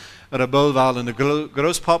Urgroßpapa, oder bald wel een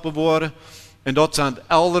Großpapa worden, en dat zijn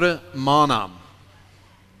ältere Mannen.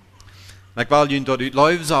 Ik wil jullie dat uit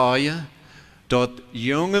live zeggen, dat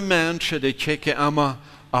junge Menschen, die kijken immer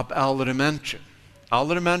op ältere Menschen.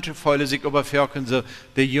 Ältere Menschen fühlen sich aber verken so,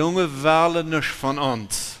 die Junge wollen nicht von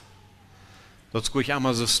uns. Dat is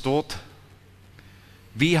immer so stot.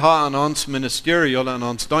 Wir haben an uns Ministerial, an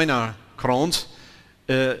uns Deiner Krons,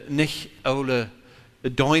 nicht alle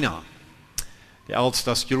Deiner. Der als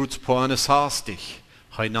das Gerutsplan ist hastig.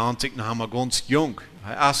 Er nennt sich noch einmal ganz jung.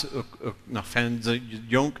 Er ist noch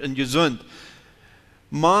jung und gesund.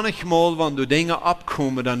 Manchmal, wenn du Dinge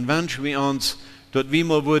abkommen, dann wünschen wir uns, dass wir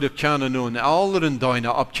mal würde können nun anderen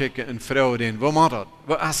Deiner abchecken und fragen, wo macht das?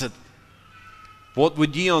 Wo ist es? Was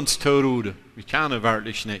würde die uns tun? Wir kennen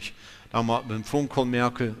wirklich nicht. Da muss man Funkel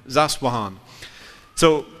merken, das wir haben.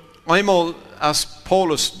 So, einmal als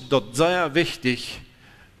Paulus, das sehr wichtig,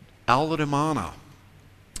 ältere Männer.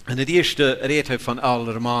 Und das erste redet von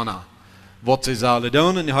älteren Männern. Was sie sollen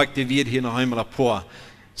tun, und ich habe die hier noch einmal ein paar.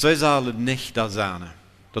 Sie sollen nicht da sein.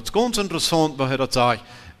 Das ist ganz interessant, was das sagt.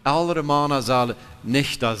 Ältere Männer sollen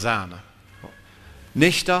nicht da sein.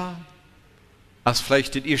 Nicht da, als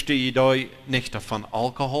vielleicht die erste Idee, nicht von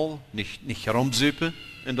Alkohol, nicht rumsüppen.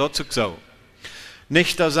 Und das ist so.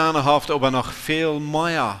 Nicht, dass einer hat, aber noch viel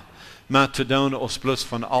mehr mit zu tun, als bloß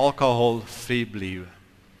von Alkohol frei bleiben.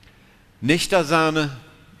 Nicht, dass einer,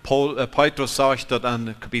 Petrus sagt das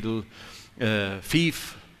an Kapitel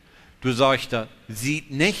 5, du sagst da,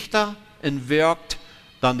 sieht nicht da und wirkt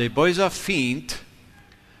dann der böse Feind,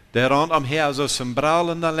 Der rand omher so zijn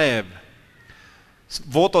bralende leven.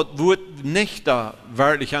 Wat dat woord niet daar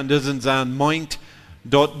werkelijk aan diesen zijn meint,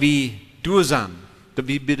 dat we door zijn, dat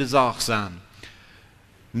we bij de zaak zijn.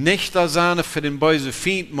 Nicht da zijn voor den böse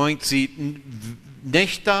Feind meint sie,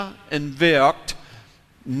 nicht da en werkt,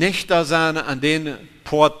 nicht da zijn an den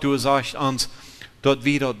Port du sagst uns, dat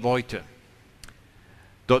we dat wollten.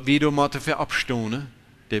 Dat we door moeten verabstonen,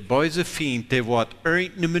 de böse Feind, der wordt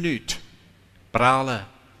eine minuut bralen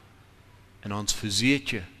en ons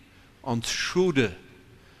verzeertje, ons schulden,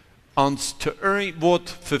 ons te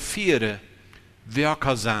irgendwas vervieren,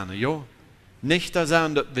 werken zijn, jo? Nicht da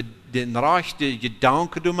sein, dass wir den rechten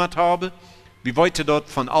Gedanken damit haben. Wir wollten dort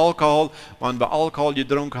von Alkohol, wenn wir Alkohol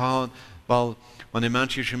getrunken haben, weil wenn ein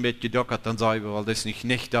Mensch schon ein bisschen gedacht hat, dann sagen wir, weil das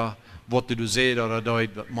nicht da, was du siehst oder da,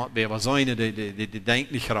 wer was sein, die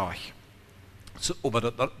denkt nicht reich. So, aber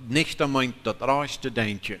das nicht da meint, das reichste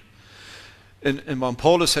Denkje. Und wenn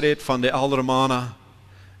Paulus redet von der Allromana,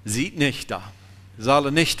 sieht nicht da.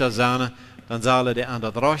 Soll nicht da sein, dann soll der an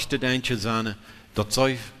das reichste Denkje sein, das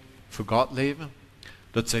soll für Gott leben,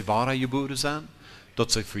 dat zij ware geboren zijn,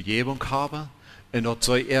 dat zij vergeving hebben en dat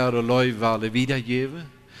zij ihre Leute willen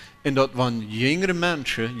wiedergeben en dat wanneer jongere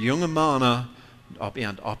mensen, jonge mannen op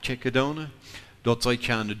een opchecken doen, dat zij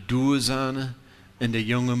kunnen doen zijn en de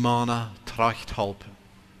jonge mannen terecht helpen.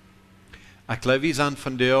 Ik geloof, we zijn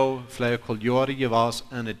van jou, vielleicht al jaren geweest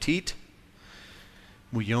in de tijd,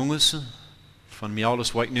 wo jongens, van mij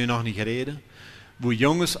alles wat ik nu nog niet reden, wo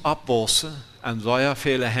jongens opwassen en zeer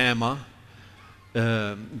vele hemen,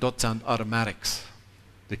 dat zijn automatics.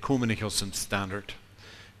 Die komen niet uit een standaard.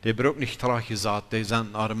 Die hebben ook niet teruggezet. Die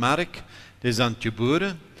zijn automatic, die zijn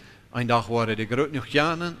geboren. Een dag worden die groot nog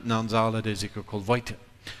jaren, en dan zullen die zich ook al weten.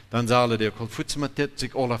 Dan zullen die ook al voedsel met dit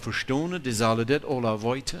zich alle verstaan, die zullen dit alle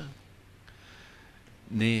weten.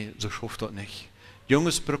 Nee, zo schoof dat niet.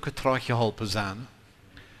 Jongens broeken teruggeholpen zijn.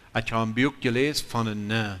 Ik heb een boek gelezen van een,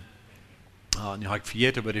 nu heb ik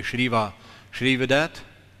vergeten, maar die schreef dat. Ik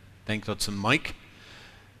denk dat is een Mike.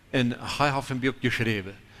 En hij heeft een boek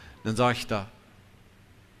geschreven. Dan zegt hij,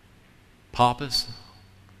 papa's,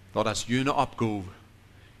 dat is jullie opgave.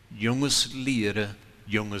 Jongens leren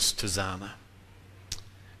jongens te zijn.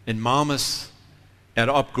 En mama's,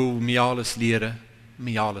 opgave mij alles leren,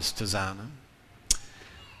 mij alles te zijn.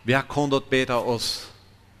 Wie kan dat beter als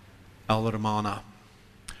alle mannen?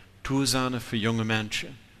 Toezien voor jonge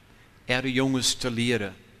mensen. Jongens te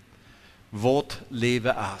leren. Wat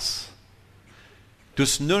leven is.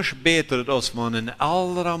 Dus niets beter als man in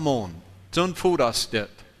alle man. Zo'n voet als dit.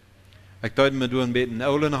 Ik dacht me doen een beetje een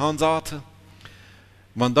oude hand zaten.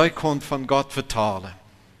 Want dat kon van God vertalen.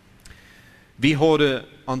 We hadden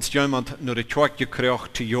ons iemand naar de kerk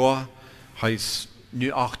gekregen te jaar. Hij is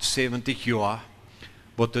nu 78 jaar.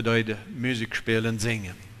 Wat hij de muziek spelen en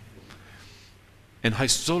zingen. En hij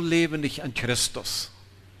is zo levendig in Christus.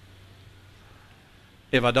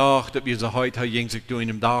 Ik dacht dat we zo heute ging zich door in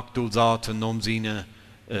een dagdoel zaten om zijn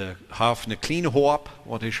half een kleine hoop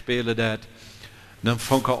wat hij speelde dat. Dan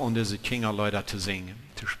vond hij aan deze kinderleute te zingen,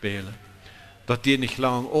 te spelen. Dat die niet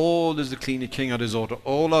lang, oh deze kleine kinder die zaten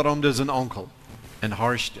alle om deze onkel en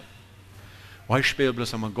harschte. Hij speelde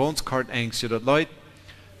bloß een ganz kort Angst dat Leute.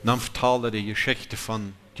 Dan vertelde de geschichte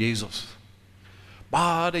van Jezus.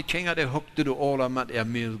 Maar die kinder die hoekte de alle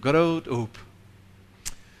met mail groot op.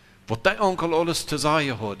 Wat die onkel alles te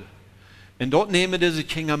zeggen had. En dat nemen deze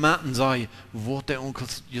kinderen met en zeggen wat die onkel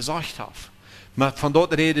gezegd heeft. Maar van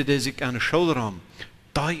dat reden die zich aan de schouder aan.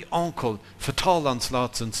 Die onkel vertelt ons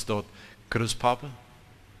laatst dat. Grootpapa,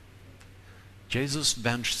 Jezus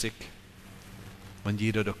wenscht zich, wanneer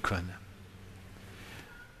jeder dat kunnen.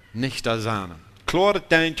 Niet dat zijn. Klaar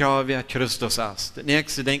denkt ja wie Christus is. De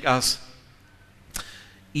nächste denkt als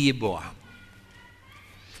Ehebaar.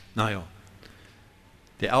 Nou ja.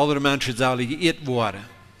 De oudere mensen zullen geëerd worden,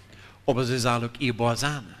 maar ze zullen ook eerbaar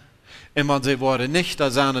zijn. En wanneer ze worden niet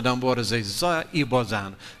dat zijn, dan worden ze zeer eerbaar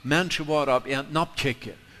zijn. Mensen worden op een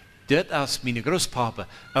opkijken. Dit is mijn grootpapa,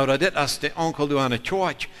 of dit is de onkel die aan de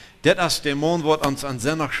kerk. Dit is de man wat ons aan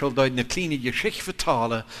zondag zal een kleine geschichte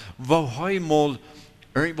vertellen, waar hij mal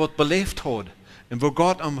wat beleefd had. En waar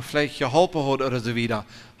God hem vielleicht geholpen had, of zo wieder.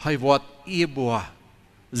 Hij wordt eerbaar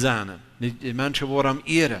zijn. De mensen worden hem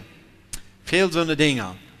eren. Veel zo'n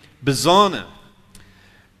dingen. Bezonnen.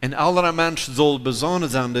 En alle mensen zullen bezonnen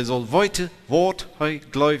zijn. Die zullen weten wat hij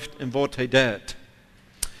gelooft en wat hij deed.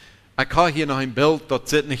 Ik heb hier nog een beeld dat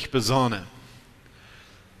zit niet bezonnen.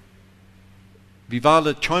 We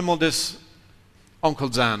willen tweemaal des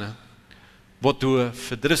onkel zijn. Wat du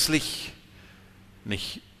verdrießlich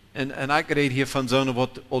niet. En ik red hier van zo'n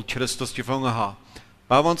wat oud Christus gevangen had.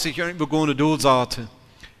 Maar wanneer zich irgendwo gaan doel zaten.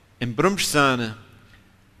 in Brumsch sein,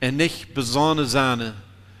 und nicht besonnen sein,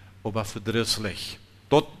 aber verdrießlich.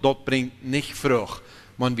 Dort bringt nicht Frucht.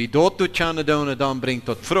 Man wie dort tut können tun, dann bringt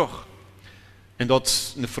dort Frucht. Und dat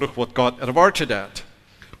is eine Frucht, was Gott erwartet hat.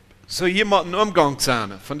 So hier moet een Umgang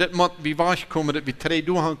sein. Von dit moet wie wegkomen, dat wir drei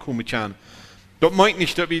durchkommen können. Das meint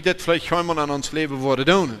nicht, dass wir das vielleicht einmal an uns Leben worden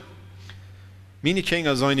tun. Meine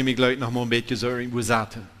Kinder sollen mich gleich noch mal ein bisschen sagen, wo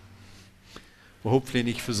zaten. Aber hoffentlich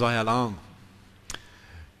nicht für sehr lang.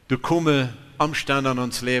 Da kommen Umstände an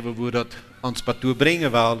uns Leben, wo das uns was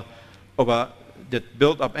bringen will, aber das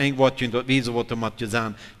Bild ab ein Wortchen, das wissen, was damit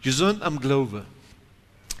sagen. Je sind am Glauben.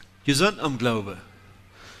 Je sind am Glauben.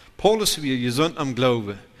 Paulus will, je sind am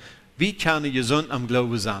Glauben. Wie kann je sind am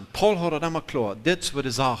Glauben sein? Paul hat das immer klar. Das ist, was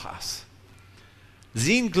die Sache ist.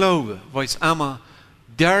 Sein Glaube weiß immer,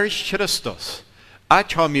 durch Christus.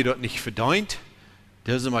 Ich habe mir das nicht verdient,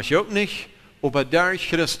 das mache ich auch nicht, aber durch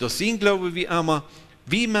Christus. Sein Glaube wie immer,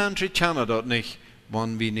 wie Menschen kennen das nicht,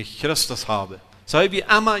 wenn wir nicht Christus haben. So wie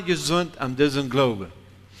immer gesund an diesem Glaube.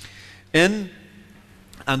 Und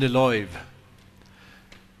an der Leib.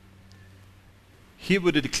 Hier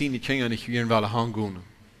würde die kleinen Kinder nicht wie wollen hingehen.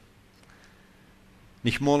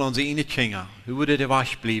 Nicht mal an sie eine Kinder. Hier würde der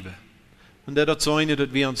wach bleiben. Und der das eine,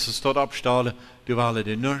 dass wir uns das dort abstahlen, du wollen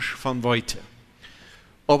die nicht von weiter.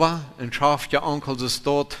 Aber ein Schaf, der Onkel ist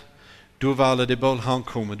dort, du wollen die Ball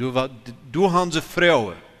hinkommen. Du hast sie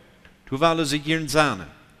Frauen. Du wollen sie gern sehen.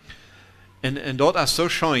 Und dort ist so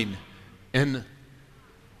schön. Und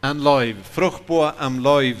an Leib, fruchtbar am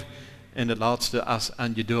Leib. Und das letzte ist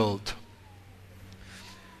an Geduld.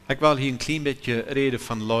 Ich will hier ein klein bisschen reden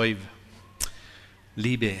von Leib.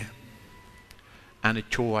 Liebe. An der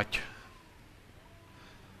Church.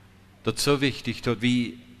 Dat is zo wichtig dat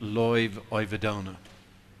we live overdoen.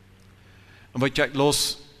 En wat ik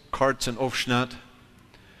los karts en afsnitt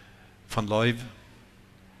van live.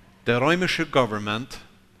 De Römische government,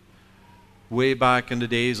 way back in the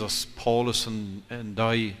days als Paulus en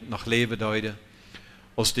die nog leven deiden,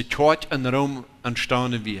 als de Church in Rom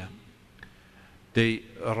entstanden wir. De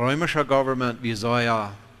Römische government, wie zei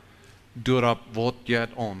ja, doorop wat jet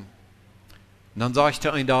on. En dan sagte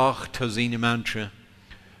een dag te zijn mensen,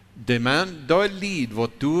 de man, dat lied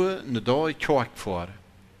wat du in de kerk voor,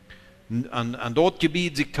 en dat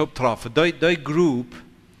gebied zich te treffen, die groep,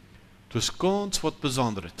 dat is ganz wat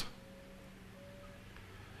bijzonders.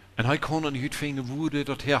 En hij kon het niet uitvinden hoe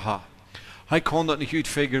dat herhaalt. Hij kon het niet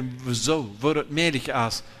uitvinden wieso, waar het mogelijk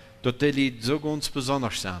is, dat die lied zo ganz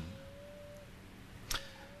bijzonders zijn.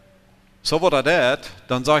 So wat dat,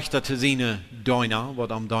 dan zegt dat te zijn deiner,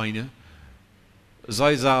 wat am deine,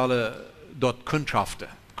 zij zullen dat kundschaften.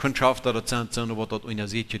 Kundschaften, dat zijn wat dat in een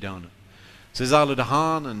zeetje doen. Ze zullen de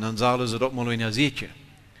haan en dan zullen ze dat maar in een zeetje.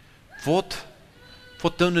 Wat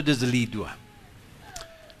doen deze lied doen?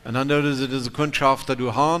 En dan doen ze deze kundschaften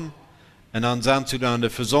door haan en dan zijn ze dan de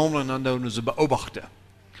verzameling en dan doen ze beobachten.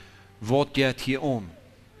 Wat gaat hier om?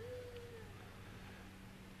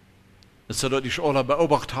 Zodat ich alle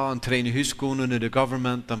beobacht habe und trainen Huiskunden in de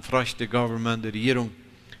government, dan vraagt de government, de regering,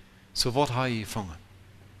 so wat heb je gevangen?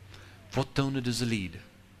 Wat doen deze lieden?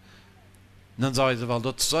 En dan zeggen ze wel,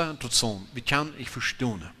 dat is zo interessant, wie kan ik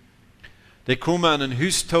verstaan? Die komen aan een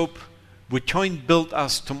huistop, wo kein Bild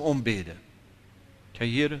is zum Anbeten. Kijk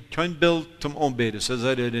hier, kein Bild zum Anbeten. Ze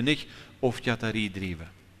zeiden er niet of je het erin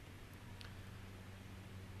drijven.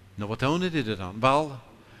 Nou, wat doen die dan? Wel,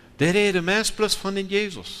 die reden meest plus van den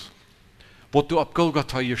Jezus. Wat du op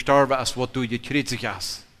Golgotha gestorben is, wat du gekreuzigt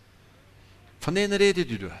is. Van denen reden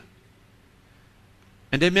die du.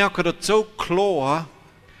 En die merken dat zo klar,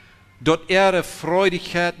 dat ihre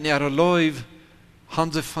Freudigkeit en ihre Leib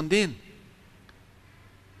haben sie von denen.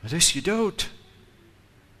 Das ist gedood.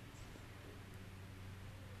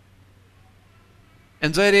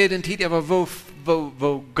 En zij reden niet over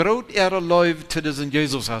wo groot ihre Leib zu diesem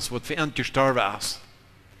Jesus ist, wat für ihn gestorben ist.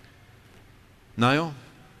 Nou ja,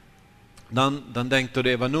 dan denkt er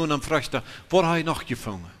even, nu dan vraagt hij, wat heb je nog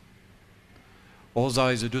gevangen? Of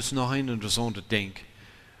zei ze, dus nog een interessante ding.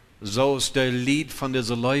 Zo is de lied van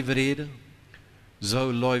deze Leib reden,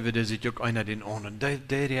 zo leuven die zich ook einer den anderen.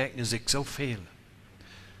 Die rekenen zich zoveel.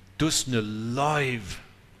 Dus een Leib.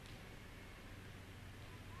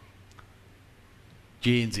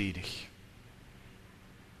 Jenseitig.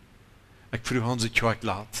 Ik vroeg onze kerk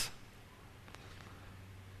laat.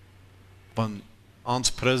 Van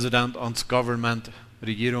ons president, ons government,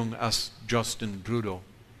 regering is Justin Trudeau.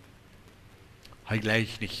 Hij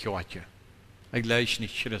gleicht nicht Gott. Hij gleicht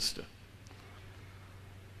nicht Christen.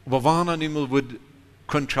 Aber wann einmal wird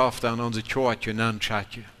Kundschaft an unsere Kirche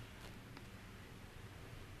anschauen,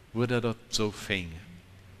 würde das so fängen.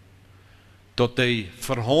 dat die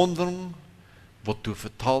verhinderen wat du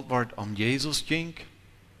verteld wordt om Jezus ging.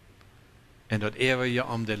 En dat je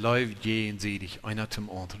om de leven gegenseitig einer zum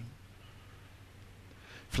anderen.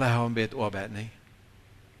 Vielleicht haben wir ein Arbeit, nicht?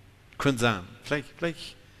 Kann sein.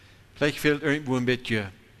 Vielleicht fehlt irgendwo ein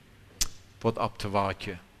bisschen was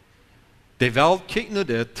abzuwarten. Die Welt kijkt naar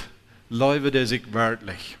dit, leven die zich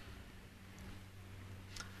werkelijk.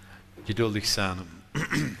 Geduldig zijn.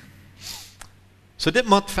 So, dit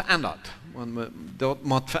moet veranderd. Dat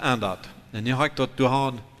moet veranderd. En nu ga ik dat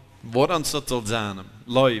doen, wat ons dat zal zijn.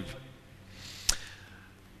 Live.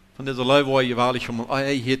 Van deze live waar je wel eens om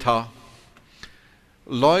hier ha.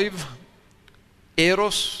 Live,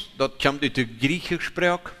 eros, dat komt uit de Griechisch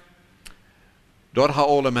spraak. Daar gaan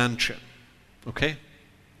alle mensen. Oké?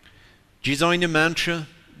 Die zijn de mensen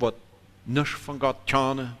wat niets van God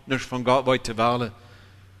kennen, niets van God weten willen,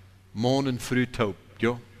 morgen vroeg taub.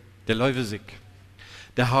 Ja, die leven zich.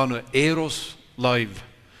 Die hebben een eros live.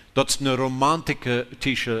 Dat is een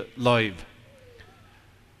romantische live.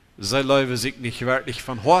 Zij leven zich niet werkelijk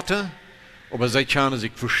van harte, maar zij kunnen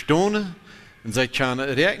zich verstaan en zij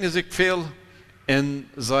kunnen rekenen zich veel en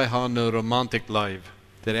zij hebben een romantic live.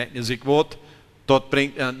 Die rekenen zich wat, dat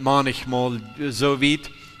brengt hen manchmal zo weit,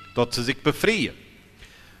 dat ze zich bevrijen.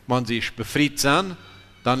 Wanneer ze bevrijd zijn,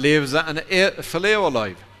 dan leven ze een verleden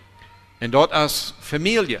leven. En dat is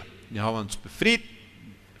familie. Die hebben ons bevrijd,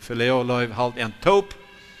 verleden leven houdt hen taub.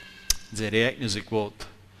 Ze rekenen zich wat.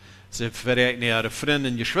 Ze verrekenen ihre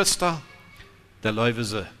vrienden en geschwister, daar leven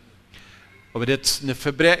ze. Maar dit is een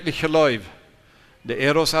verbrekelijke leven. De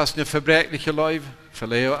eros is een verbrekelijke leven,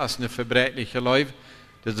 verleden is een verbrekelijke leven.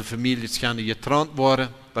 Dus de families kunnen getrouwd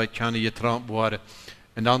worden, dat kunnen getrouwd worden.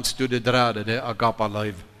 En dan stu de draden, de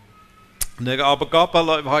agape-leven. En de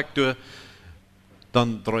agape-leven heb ik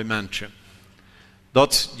dan 3 mensen.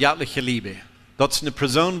 Dat is jettelijke liefde. Dat is een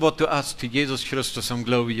persoon wat du als te Jezus Christus om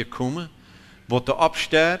geloven gekomen, wat du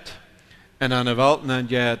opstaat en aan de wereld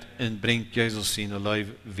nageeft en brengt Jezus zijn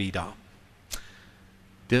leven wieder.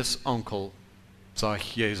 Dit onkel,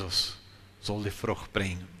 zegt Jezus, zal die vrucht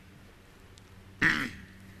brengen.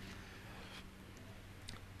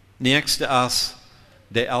 Nächste is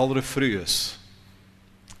de oudere vrouwen.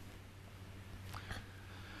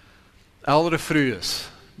 Oudere vrouwen.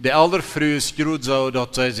 De oudere vrouwen doen zo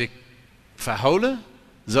dat zij zich verhouden,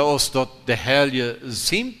 zoals dat de Heilige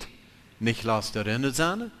ziet, niet laat herinneren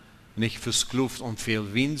zijn, niet verskloeft om veel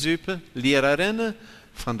wien zuipen, leer herinneren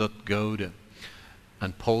van dat gouden.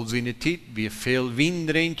 En Paul zijn tijd, wie veel wien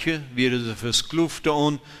drinken, werden ze verskloeft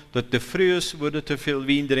aan, dat de vrouwen worden te veel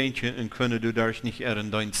wien drinken en kunnen du daar niet er in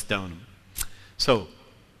dienst doen. So,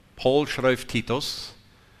 Paul schrijft Titus,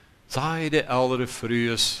 sei de oudere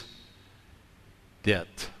vrouwen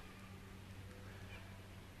dit.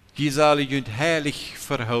 Die zullen je heilig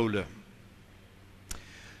verhouden.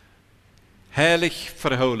 Heilig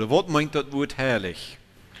verhouden. Wat meint dat woord heilig?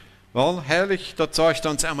 Wel, heilig, dat zegt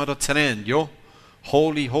ons immer dat rein, ja?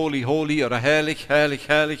 Holy, holy, holy, oder heilig, heilig,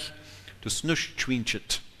 heilig. Dat is niet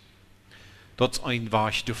schwinget. Dat is een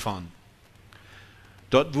was daarvan.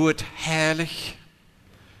 Dat woord heilig,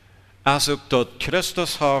 als ook dat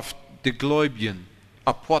Christus heeft de Gläubigen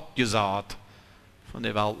apart gezet van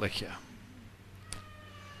de weltliche.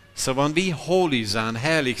 So, wenn wir holy zijn,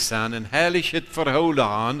 heilig zijn en heilig het verhouden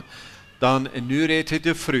aan, dan, en nu redt hij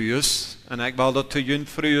de vrouwen, en ik wil dat de jong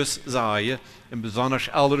vrouwen zeggen, en besonders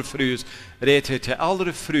oudere vrouwen, redt hij de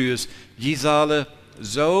oudere vrouwen, die zullen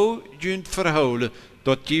zo jong verhouden,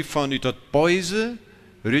 dat die vanuit dat boze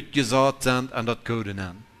uitgezet zijn en dat gouden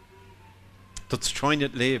aan. Dat schijnt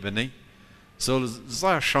het leven, niet? Zo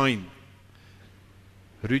zeer schijn.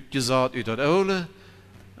 Uitgezet uit dat oude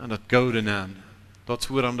en dat gouden aan. Dat is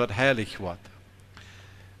waarom dat heilig wordt.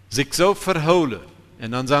 Zich zo verhouden.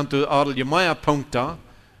 En dan zijn er al je meer punten,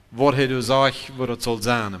 waar hij dus zegt, wat het zal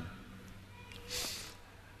zijn.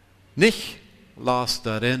 Niet laat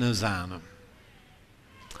daarin zijn.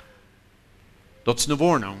 Dat is een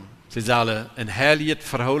warning. Ze zullen een heilig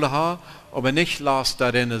verhouden hebben, maar niet laat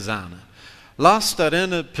daarin zijn. Laat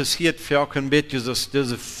daarin passiert vaak een beetje zoals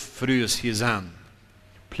deze vrouwen hier zijn.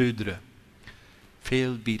 Pluderen.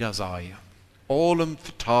 Veel bieden zeggen. Allem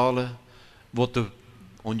vertalen wat er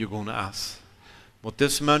ongegaan is. Wat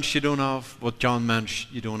deze mens gedaan heeft, wat John mens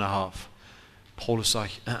gedaan heeft. Paulus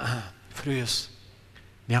zegt, vrouwen,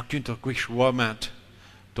 je kunt toch goed schwaar met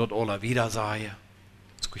dat alle wieder zeggen.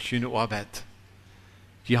 Dat is een schöne arbeid.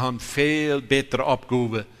 Die hebben veel betere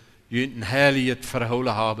opgaven, die een heilig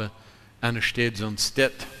verhouden hebben, en er steht sonst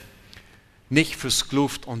dit. Nicht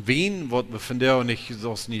verskloeft aan wien, wat we vandaag niet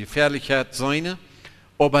zoals een gefährlichheid zijn,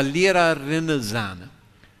 aber Lehrerinnen zijn.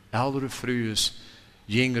 Oudere vrouwen,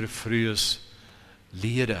 jongere vrouwen,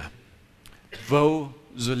 leren. Wo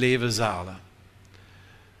ze leven zullen.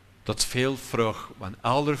 Dat is veel vroeg, want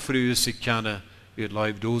oudere vrouwen ze kennen, het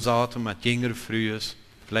leven doorzaten met jongere vrouwen.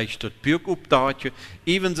 Vielleicht dat Buch opdaatje.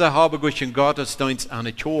 Even ze hebben goed een godsdienst aan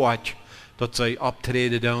het choatje. Dat zij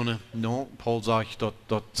optreden doen. No, Paul zegt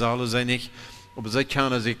dat zullen zij niet. Maar zij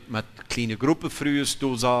kunnen zich met kleine groepen vrouwen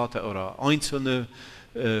doorzaten, of einzelne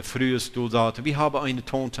vrouwen doorzaten. We hebben een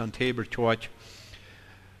toont aan het Hiebert choatje.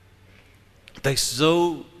 Dat is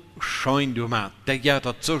zo schijn gemaakt. Dat gaat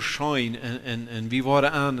dat zo schijn. En we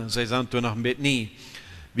worden aan, zij zijn toen nog een beetje niet.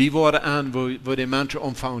 We worden aan waar de mensen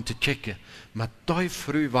omvangen te checken. Met die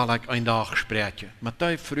vrouw wil ik een dag spreken. Met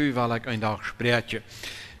die vrouw wil ik een dag spreken.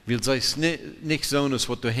 Wil zij niet zo'n als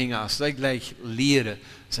wat te hingen als zij gleich leren.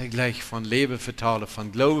 Zij gleich van leven vertalen,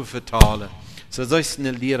 van geloven vertalen. Zij is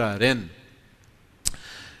een lerarin.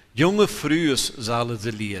 Jonge vrouwen zullen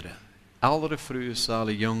ze leren. Oudere vrouwen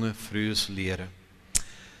zullen jonge vrouwen leren.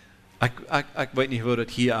 Ik weet niet hoe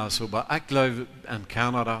het hier is, maar ik geloof in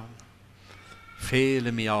Canada,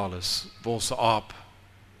 vele meales, waar ze op,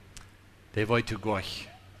 die weten goed,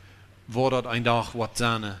 waar dat een dag wat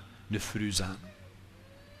zijn, de vrouw zijn.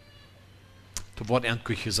 Dat wordt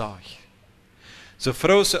eindelijk gezegd. Zo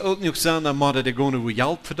vrouw ze ook nog zijn, dan moeten ze gewoon weer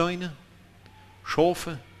geld verdienen,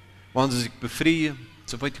 schaffen, wanneer ze zich bevrijen,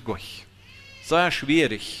 ze weten goed. Zeer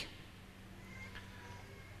schwierig.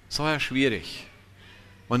 Zeer schwierig.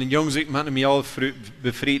 Want een jongen zegt met hem al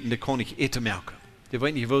bevrieden, dan kan ik eten melken. Die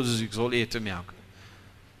weet niet hoe ze zich zal eten melken.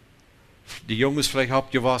 De jongens vielleicht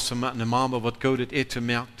opgewassen met een mama wat goed het eten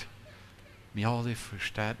melkt. Maar al die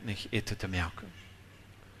verstaat niet eten te melken.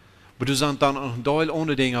 Maar er zijn dan nog een deel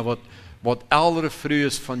andere dingen wat oudere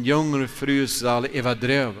vrouwen van jongere vrouwen zullen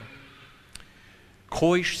evaderen.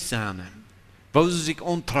 Keusch zijn. Waar ze zich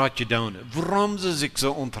ontratje doen. Waarom ze zich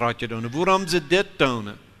zo ontratje doen. Waarom ze dit doen.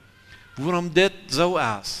 Waarom dit zo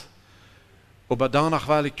is. Maar danach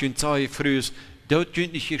wil ik je zeggen, vrouwen, dat je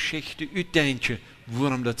niet geschichte uitdenken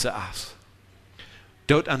waarom dat ze is.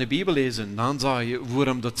 Dat aan de Bijbel lezen, dan zeg je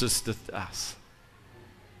waarom dat ze dit is.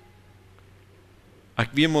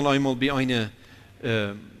 Ik ben mal eenmaal bij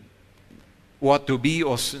een wat erbij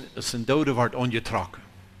als een dode wordt aangetrokken.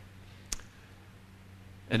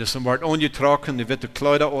 En als een wordt aangetrokken, die witte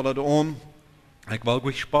kleider alle aan. Ik wil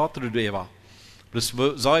goed spateren door. Dus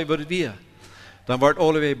zij wordt weer. Dan wordt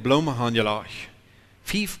alle bloemen aangelegd.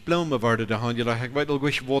 5 bloemen worden er aangelegd. Ik weet al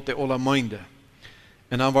goed wat die alle meenden.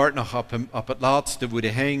 En dan wordt nog op het laatste, waar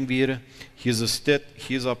de hang weer, hier is dit,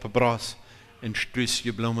 hier is op het bras. En struis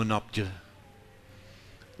je bloemen op je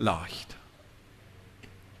lacht.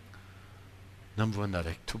 Dan wonder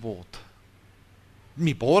ik te woord.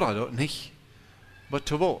 Mijn boer dat niet, maar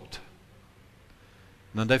te woord.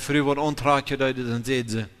 En dan die vrouw wordt ontraadje, dan zei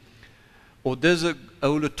ze, deze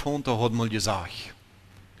oude tante had mal gezegd.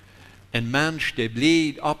 Een mens die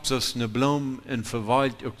blijft op zo'n bloem en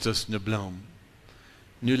verwijlt op zo'n bloem.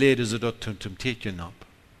 Nu leden ze dat zum Tätchen op.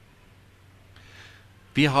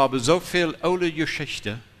 Wir haben zoveel oude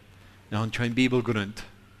Geschichten, nach een Bibelgrund.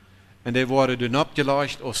 En die worden dan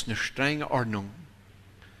opgelegd als een strenge ordnung.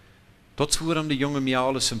 Dat is waarom de jonge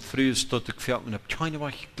meales en vrouwen tot ik veld me op keine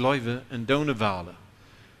weg geloven en doen willen.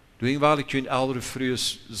 Toen wil ik je oudere vrouwen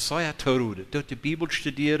zeer toeroeden. Dat de Bibel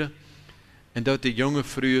studeren en dat de jonge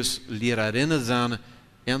vrouwen lerarinnen zijn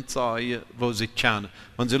en zeggen wat ze kennen.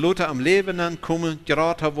 Want ze laten am leven aankomen,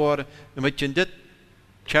 geraten worden. En wat je dit,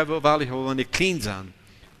 ik wil wanneer die klein zijn.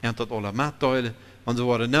 En dat alle metdelen, want ze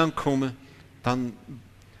worden aankomen, dan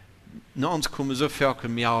na ons komen zoveel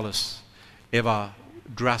meales. Eva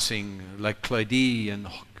dressing, like kledij en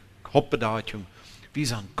hoppedaatje. We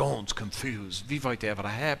zijn ganz confused. Wie weet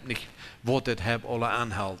überhaupt niet wat het heb alle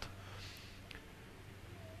aanhoudt.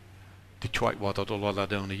 Die tweede wat dat alle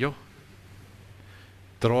doen, joh.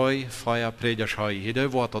 3, 4 predikers har je. Det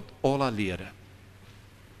wordt dat alle leren.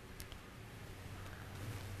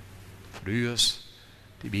 Vrouwen,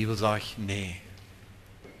 die Bibel zegt nee.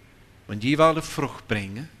 Want je wil de vrucht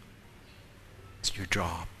brengen. It's your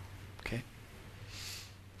job. Okay?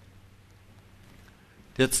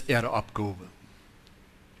 Dit is ihre opgave.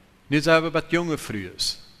 Nu zijn we met jonge vrouwen.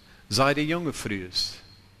 Zij de jonge vrouwen.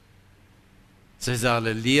 Ze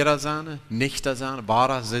zullen leren zijn, nichten zijn,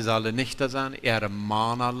 waar ze zullen nichten zijn, ihre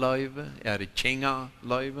mannen leven, ihre kinderen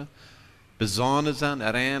leven, bezonnen zijn,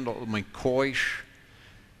 erin op mijn keusch,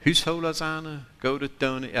 huishouden zijn, goede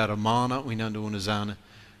doen, ihre mannen en doen zijn,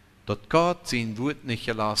 dat God zijn woord niet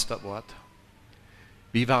gelasterd wordt.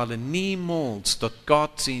 We willen niemals dat God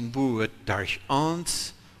zijn woord durch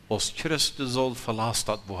ons als Christus zal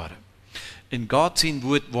verlasterd worden. En God zijn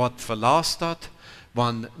woord wordt verlasterd,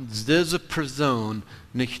 want deze persoon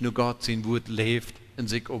nicht nur Gott sein Wort lebt, und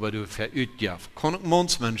sich über du verütjaf. Kann ich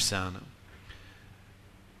Mondsmensch sein?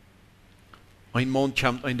 Ein Mann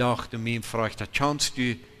kommt ein Tag zu mir und fragt, kannst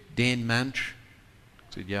du den Mensch?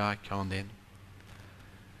 Ich sage, ja, ich kann den.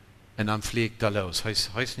 Und dann fliegt er los.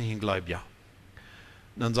 Heißt nicht ein Gleib, ja.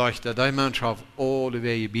 Und dann sagt er, der Mensch hat alle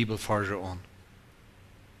Wege Bibelverse an.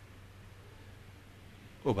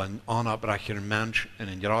 Aber ein anerbrecher Mensch in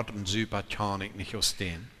een graden Super kann ich nicht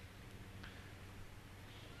ausstehen.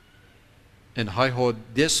 Und hij hat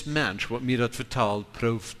das Mensch, was mir das vertelt,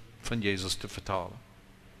 proeft von Jesus zu vertellen.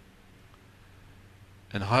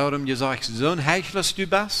 Und er hat ihm gesagt, so ein Heichles du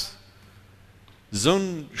bist, so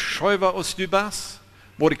ein Schäufer als du bist,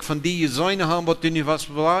 wo ich von dir gesehen habe, was du nicht was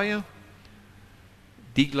bleiben,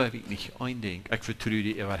 die glaube ich nicht eindenken. Ich vertraue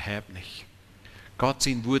dir überhaupt nicht. Gott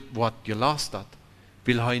sein Wort, was gelassen hat,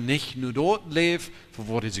 will er nicht nur dort leben, für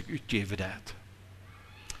was er sich ausgegeben hat.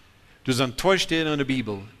 Du sind zwei Stellen in der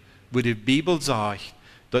Bibel, wo die Bibel sagt,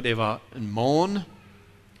 dass er war ein Mann,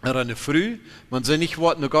 eine Früh, man soll nicht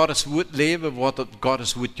nur Gottes Wort leben, was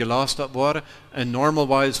Gottes Wort gelassen hat, war, und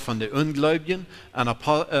normalerweise von den Ungläubigen,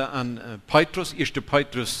 an Petrus, 1.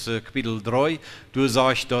 Petrus Kapitel 3, du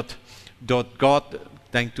sagst, dass Gott,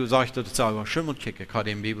 du sagst, dass es schon mal kicken, ich habe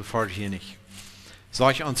den Bibelvers hier nicht.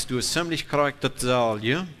 Sag ich uns, du hast ziemlich korrekt, das Saal,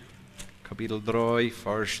 ja? Kapitel 3,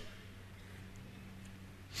 Vers.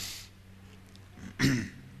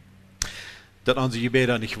 dass unsere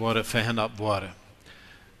Gebete nicht verhindert wurden.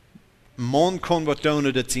 Morgen kann was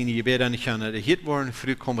tun, dass seine Gebete nicht erhört wurden,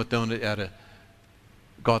 früh kann was tun, dass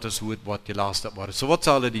Gottes Wort was gelassen wurde. So was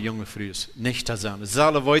sollen die jungen Frühs nicht sein. Es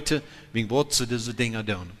sollen weiter, wegen was sie diese Dinge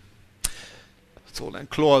tun. Es soll ein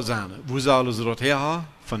klar sein. Wo sollen sie das herhaben?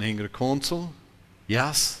 Von Ingrid Konsul?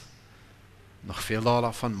 Yes. Noch viel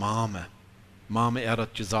Dollar von Mama. Mama,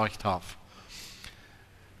 hat gesagt hat.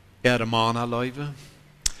 Mann erleben.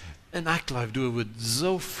 Und ich glaube, du wird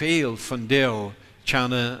so viel von dir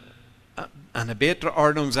eine bessere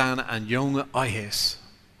Ordnung sein an junge Eis.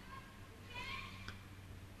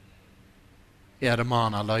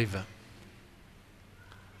 Mann erleben.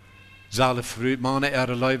 Sollen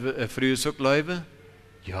Männer früh auch leben?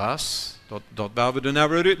 Ja, dat werden wir dann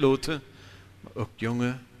aber uitlaten. Maar ook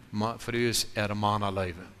jonge früh ist Mann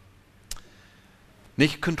erleben.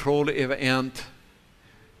 Nicht Kontrolle über Ernst.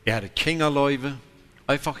 Kinder leben.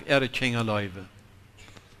 Einfach Kinder leben.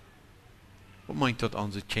 Was meint das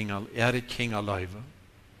unsere Kinder? Kinder leben.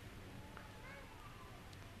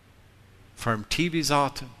 Vom TV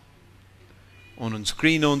zaten. Und een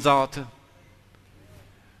screen on zaten.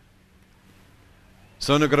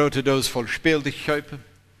 So eine große Dose voll Spiel te kopen.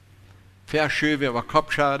 Verschuiven, wat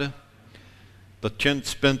Kopfschade. Dat Kind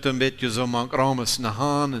spint een beetje zo mank Rames naar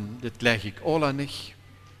Haan en dat leg ik alle niet.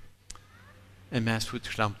 En meest goed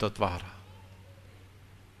stammt dat waar.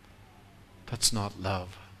 That's not love.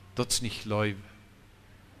 Dat is niet Liebe.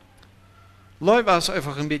 Liebe is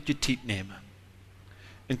einfach een beetje tijd nemen.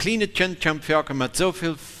 Een kleine Kind komt werken met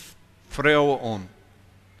zoveel vrouwen aan.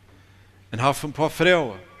 En heeft een paar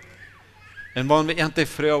vrouwen. En wanneer we die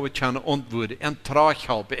vrouwen kunnen antwoorden, en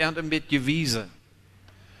terughelpen, en een beetje wijzen,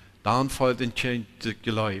 dan valt een kind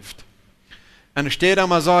geleefd. En er steht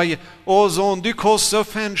einmal sagen, oh Sohn, du kannst so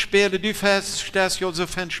viel spielen, du verstehst ja so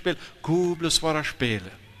viel spielen. Gut, war er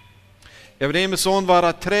spielen. Aber dem Sohn war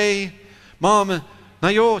er 3, Mama, na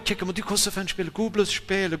ja, check mal, du kannst so viel spielen, gut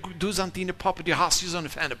spielen, du sind deine Pappe, du hast so eine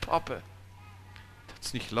feine Pappe. Das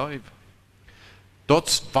ist nicht Liebe. Das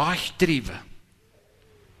ist Wachtrieben.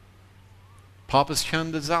 Papas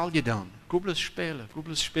können das all getan. Gut spielen.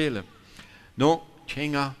 No,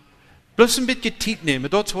 Kinder, bloß ein bisschen Zeit nehmen,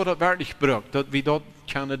 das ist, was er wirklich braucht, dass wir das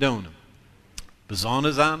können tun.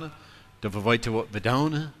 Besonders sein, dass wir weiter, was wir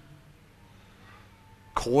tun.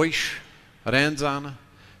 Keusch, rein sein,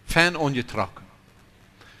 Fan angetragen.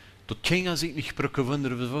 Die Kinder sich nicht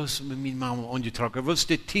wundern, was mit meiner Mama angetragen, was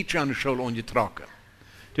die Teacher an der Schule angetragen.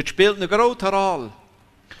 Das spielt eine große Rolle.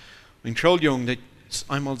 Entschuldigung, das ist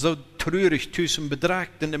einmal so traurig, tussen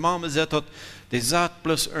bedraagt, und die Mama sagt, die sagt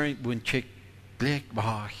bloß irgendwo ein Chick, gleich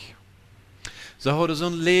wach. Sie hat so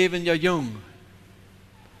ein Leben ja jung.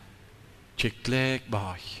 Chick gleich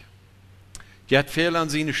wach. Die hat viel an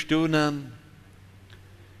seine Stunden,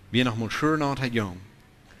 wie noch mal schön hat jung.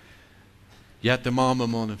 Die hat die Mama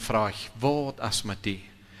mal gefragt, was ist mit dir?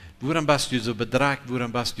 Warum bist du so bedraagt,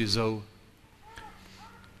 warum bist du so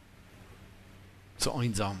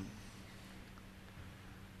einsam?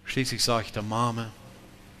 Schließlich sagt der Mama,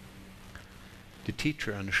 die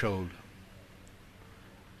Teacher an der Schule,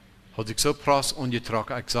 hat sich so krass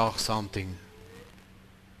angetragen, ich sage something,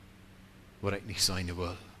 was ich nicht sein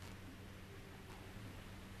will.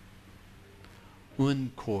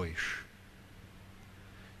 Unkeusch.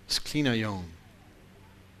 als kleiner Jong.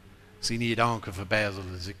 Zijn gedanken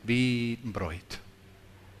verbijzelde zich wie een bruid.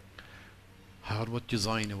 Hij had wat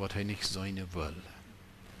zijn wat hij niet zijn wil.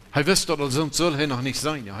 Hij wist dat al zal hij nog niet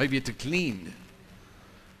zijn. Hij werd te klein.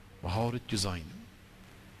 Maar hij had het zijn.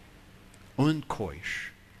 Unkeusch.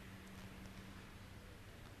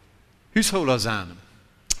 Huishouden zijn.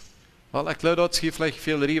 Wel, ik geloof dat hier vielleicht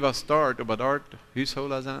veel riva start, maar daar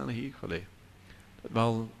huishouden zijn hier geleden. Dat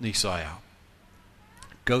wil niet zijn.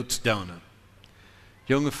 Goatsdonen.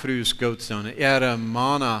 Jonge vrouwen goatsdonen.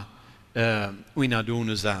 Mannen uina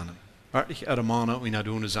doen zijn. Waarlijk mannen uina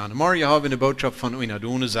doen zijn. Maar je hebt een boodschap van uina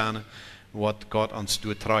doen zijn. Wat God ons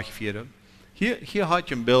doet terugvieren. Hier had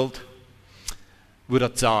je een beeld wo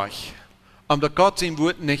dat zegt. Omdat God zijn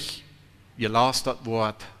woord niet, je laat dat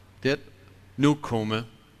woord, dit nu komen,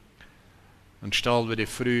 dan stellen we de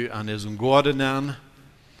vrouw aan zijn gorden aan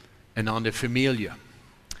en aan de familie.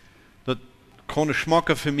 Dat kan een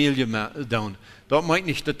smakke familie doen. Dat meint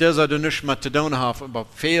niet dat deze er niets met te doen heeft, maar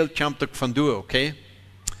veel komt ook van doen, oké?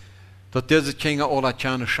 Dat deze dingen alle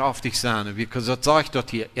kunnen schaftig zijn. Because dat zegt dat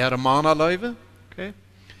hier mannen leven, oké?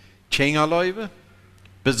 Dingen leven,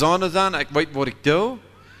 bezonnen zijn, ik weet wat ik doe.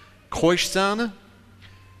 Keusch zijn,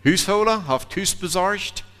 huishouden, heeft huis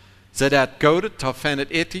bezorgd. Ze dat gouden, heeft van het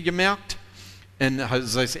eten gemerkt. En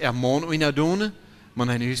ze is man in doen. Maar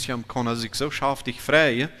in huisje kan zich zo schaftig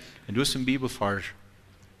vrijen. En dus een Bibelvers.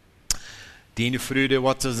 Die vrede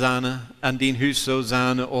wat ze zijn, en die huis zo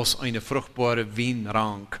zijn als een vruchtbare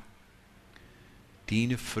wijnrank.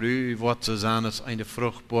 Die vrede wat ze zijn als een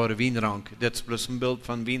vruchtbare wijnrank. Dit is plus een beeld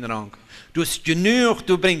van wijnrank. Dus genoeg,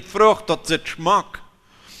 du brengt vrucht tot het smaak.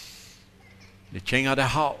 De kinderen die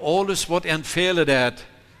hebben alles wat aanvelen dat.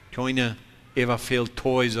 Keine even veel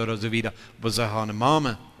toys oder so wieder. Maar ze hebben een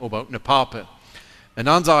mama, of ook een papa. En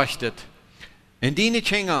dan zegt het. En die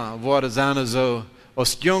kinderen worden zijn zo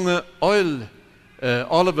als jonge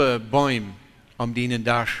olivenboom om die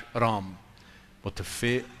dasraam. Wat te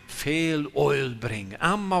veel oil brengen.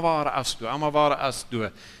 Amma waren als du.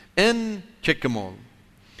 En kijk mal.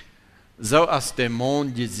 Zo als de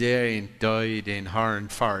man gezien die den Herrn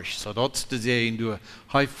varscht. So dat is te zeggen door.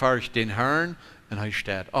 Hij varscht den Herrn en hij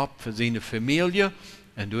staat op voor zijn familie.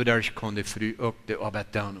 En doordat kan de vrouw ook de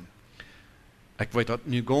arbeid doen. Ik weet dat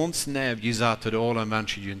nu ganz snel, je zat de alle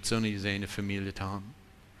mensen die in zijn familie te hebben.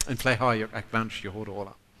 En vielleicht heb ik wens je hoort alle.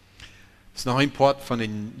 Het is nog een part van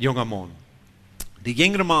een jonge man. De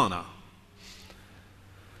jongere mannen.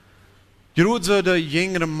 Je hoort zo de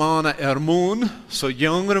jongere mannen ermoen, zo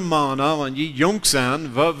jongere mannen, wanneer je jong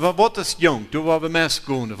zijn, wat is jong? Doe wat we meest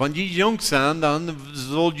kunnen. Wanneer je jong zijn, dan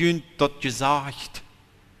zal je dat je zegt.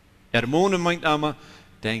 Ermoenen meint allemaal,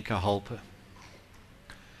 denken helpen.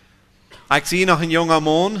 Ik zie nog een jonge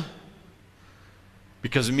man,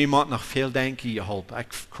 because mij moet nog veel denken je helpen. Ik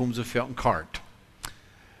kom zo veel een kaart.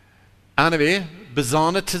 Anyway,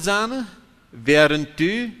 bezonnen te zijn, während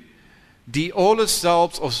du die alles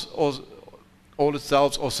zelfs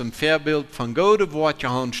als een voorbeeld van Goede woordje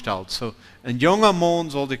aanstelt. So, een jonge man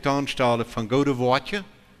zal zich aanstellen van Goede woordje.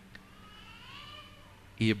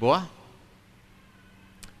 Eerbaar.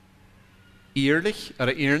 Eerlijk,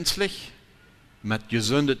 ernstig, met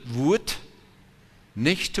gezondet woord,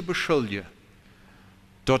 niet te beschuldigen.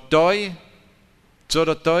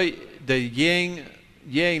 Zodat de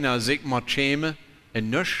jener zich moet schämen en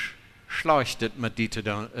niets schlecht met die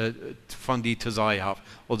van die te zijn heeft.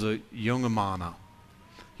 Also jonge mannen.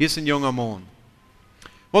 Hier is een jonge man.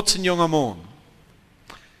 Wat is een jonge man?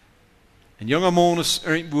 Een jonge man is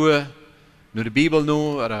irgendwo, naar de Bijbel nu,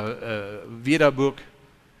 oder Wiederboek,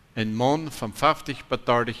 een man van 50 tot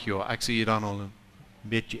 30 jaar. Ik zie je dan al een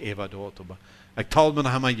beetje even dood. Ik tal me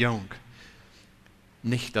nog maar jong.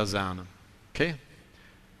 Niet dat zijn. Oké?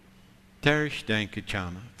 Terug denken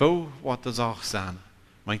kan. Wo wat is ook zijn.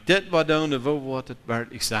 Maar dit wat doen, wo wordt het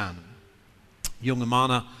werkelijk zijn. Jonge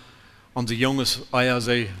mannen, onze jongens, als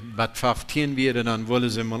ze wat 15 werden, dan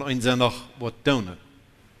willen ze maar eens nog wat doen.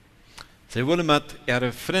 Ze willen met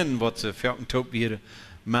ihre vrienden, wat ze 14 top werden,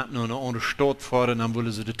 met naar een andere stad varen, dan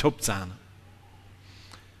willen ze de top zijn.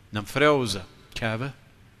 Dan vragen ze, Kevin,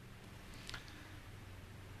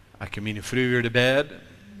 ik heb mijn vrouw weer de bed.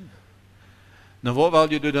 Nou, wat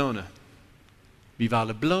wil je doen? We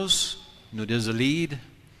willen bloos, nu deze lied,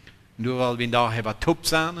 nu willen we daar hebben top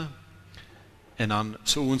zijn. En dan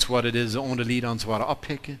zo ons worden deze onderlied ons worden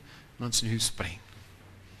oppikken en ons in huis springen.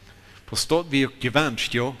 Verstaan wie ook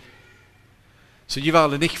gewenst, joh. Zo je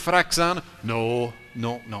willen niet vrek zijn? No.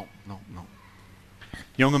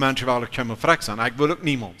 Jonge mensen willen kunnen vrek zijn. Ik wil ook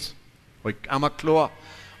niemand. Ik am klaar.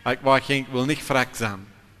 Ik wil niet vrek zijn.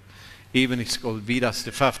 Even ik wil wie dat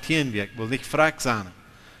de 15 werkt, wil niet vrek zijn.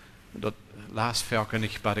 Dat laatst verken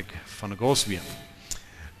niet wat ik van de goos weer.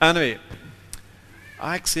 Anyway,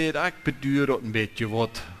 ik zei, ik bedoel dat een beetje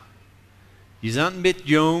wat. Je bent een beetje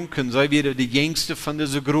jong, en zij weer de jongste van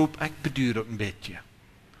deze groep. Ik bedoel dat een beetje.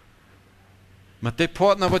 Maar die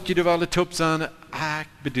partner wat je er wel het op zijn, ik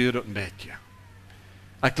bedoel dat een beetje.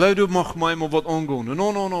 Ik geloof, du mag mij maar wat aangaan.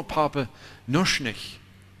 No, papa, nog niet.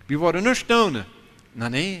 We worden nog doen.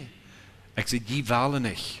 Nee. Ik zei, die willen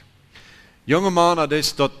niet. Jonge mannen, dat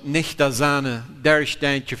is dat niet dat zijn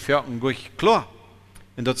dergelijke verken goed klaar.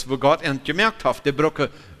 En dat is wat God aan gemerkt heeft. Die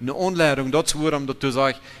brokken een aanleiding, dat is waarom dat du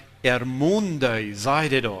zegt, ermoende, zei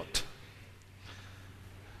hij dat.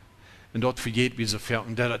 En dat vergeet wie ze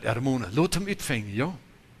verken, dat ermoende. Laat hem uitvingen, ja.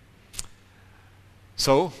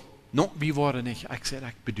 Zo, nog wie worden niet. Ik zei,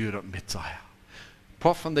 ik bedoel dat met zeggen. Een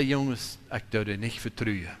paar van de jongens, ik doe die niet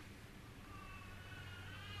vertrouwen.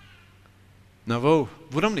 Nou,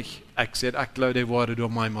 waarom niet? Ik zei, ik geloof, die worden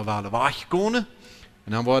door mij maar wel weggekomen.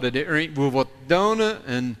 En dan worden die irgendwo wat doen.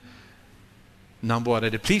 En dan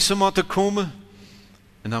worden de politie moeten komen.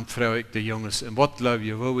 En dan vraag ik de jongens, en wat geloof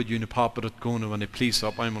je, waar wordt jullie papa dat komen? Want de politie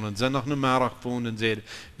op eenmaal een zondagmiddag gevonden en zeiden,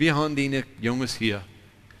 wie gaan die jongens hier?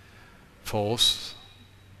 Voor ons,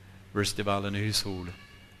 wirst je wel in huis holen.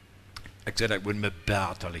 Ik zei, ik wil me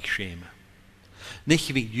buitenlijk schämen. Niet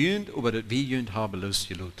wie jullie, maar dat wie jullie hebben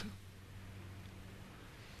losgelaten.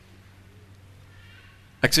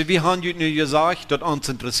 Ik zei, wie haben jullie nu gesagt, dat ons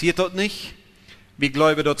interessiert dat niet? Wir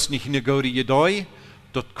glauben, dat is niet een goede idee.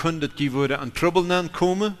 Dat könnte die worden aan Trouble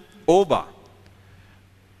komen. Aber,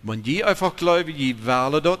 wenn die einfach glauben, die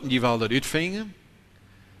willen dat en die willen dat uitvingen,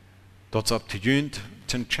 dat is op de jullie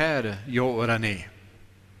te entscheiden, ja of nee.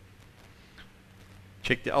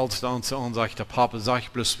 Check de oudste aan en zegt, de papa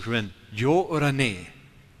zegt plus gewoon, ja of nee.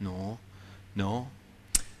 No.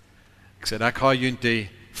 Ik zei, ik ga jullie de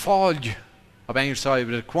volg. Op Engels zei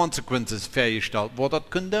je de consequences vastgesteld. Wat dat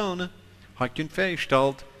kan doen, had je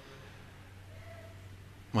vastgesteld.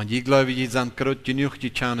 Want je geloof je zijn groot genoeg,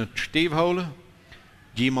 je kan het stijf houden.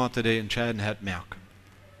 Je moet de entscheidenheid merken.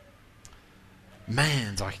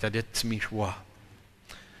 Man, zegt hij, dit is mij waar.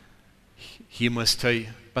 Hier moest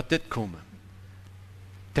hij bij dit komen.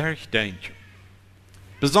 Derg denk je.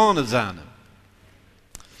 Bezonnen zijn.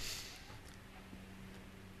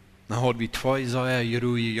 Dan hadden we twee zeer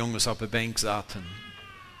ruhige jongens op de bank zaten.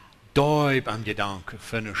 Diep aan gedanken,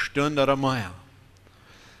 voor een stunde of meer.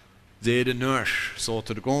 Zeiden nurse,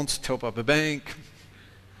 zaten de ganze top op de bank.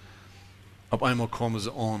 Op einmal komen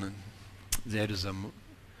ze aan en zeiden ze,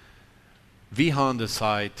 wie haben de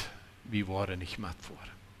tijd, wie worden niet met voor,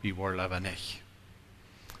 wie worden leven niet.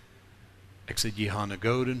 Ik zei, die hebben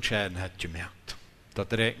een goede entscheidenheid gemerkt.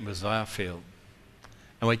 Dat reikt me zeer veel.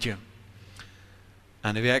 En weet je,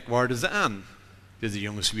 aan de werk waren ze aan. Deze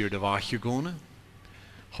jongens weer de weg gegaan.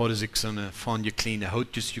 Hadden zich zo'n van je kleine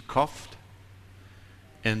houtjes gekocht.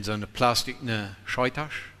 En zo'n plastic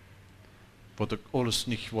scheiters. Wat ook alles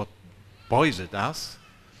niet wat bij zit is.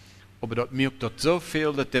 Maar dat merkt dat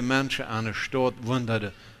zoveel dat de mensen aan de stad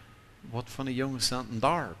wonderden. Wat van de jongens zijn een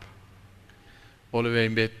dorp? Hadden wij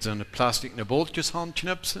met zo'n plastic bolletjes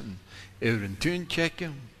handknipsen. Over een tuin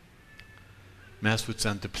checken. Meest wat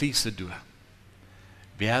zijn de politie doen.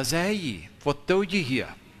 Wer zei je? Wat doe je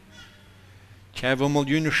hier? Ik heb een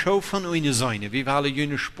miljoen show van u zijn. Wie willen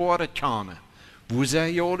jullie sporen kennen? Hoe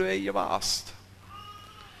zei je al je was?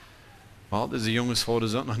 Wel, deze jongens hadden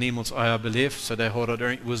ze nog niemals beleefd. Ze hadden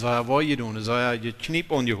er hoe zei wat je doen? Ze zei je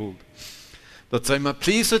kniep aan je hoed. Dat zij maar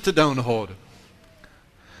plezier te doen hadden.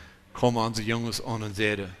 Komen onze jongens aan en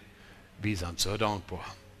zeiden, we zijn zo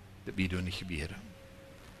dankbaar dat we doen niet gebeuren.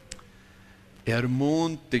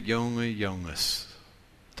 Ermunt de jonge jongens.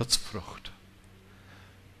 Dat is vrucht.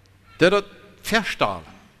 Dat verstellen.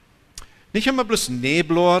 Niet helemaal bloos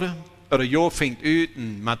nebloren, er ja fängt uit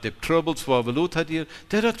en met de troubles waar we lood hadden,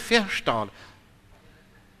 dat verstellen.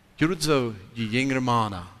 Je doet zo, die jongere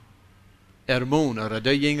mannen, ermonen,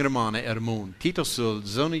 de jongere mannen ermonen. Titus zal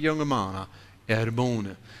zo'n jonge mannen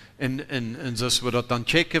ermonen. En zoals we dat dan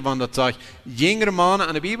checken, want dat zegt, jongere mannen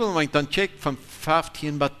aan de Bijbel, want dan check van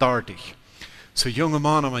 15 tot 30. Zo jonge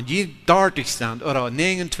mannen, want die 30 staan, of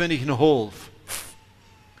 29,5.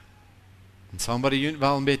 En somebody je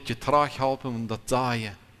wel een beetje terughelpen om dat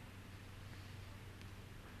zeggen.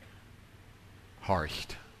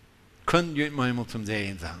 Hart. Kun je het maar zum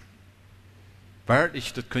Sehen zijn?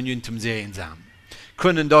 Werkelijk, dat kun je zum Sehen zijn.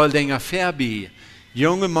 Kunnen daar dingen voorbij.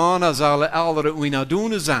 Jonge mannen zullen ouderen wie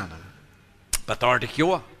doen zijn. Wat 30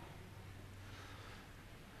 jaar.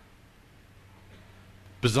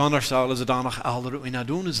 Besonders zullen ze dan nog ouderen wie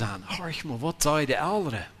doen zijn. Hoor maar, wat zei de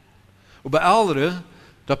ouderen? Bij ouderen,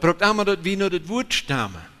 dat probeert allemaal dat we naar het woord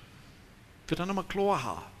stammen. will das nochmal klar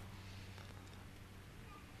haben.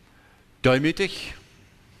 Demütig,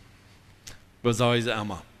 was sagen sie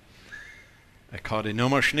immer? Ich kann die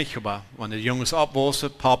Nummer nicht, aber wenn die Jungs abwasser,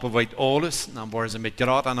 Papa weiß alles, dann waren sie mit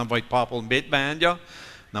Rat, und dann weiß Papa mit Wanja,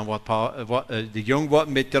 dann die Jungen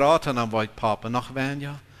waren mit Rat, und dann weiß Papa noch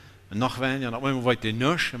Wanja, und noch Wanja, und dann weiß die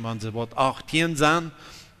nicht, und wenn sie 18 sind,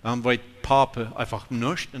 dann weiß Papa einfach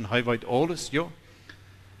nicht, und er weiß alles, ja.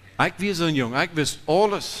 Ich wie so ein Junge, ich weiß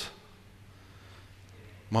alles.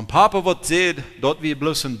 Mein Papa wird sehen, dort wie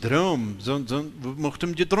bloß ein Traum, so möchte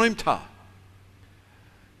ihm geträumt haben.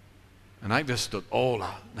 Und ich wusste dort alle,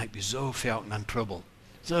 und ich bin so fertig in Trouble.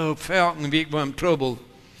 So fertig, wie ich war in Trouble.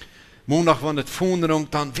 Montag, wenn das Funerung,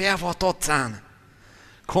 dann, wer wird dort sein?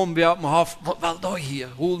 Kommen wir auf den Hof, was will da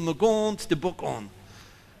hier? Holen wir ganz das Buch an.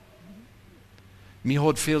 Mir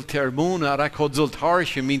hat viel Termine, aber ich hat so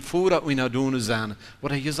Haarchen, mein Vater hat mir nach tun sein,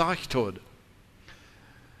 was er gesagt hat.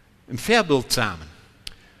 Im Vorbild zusammen.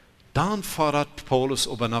 Dann fordert Paulus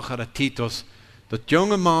aber nachher Titus, dass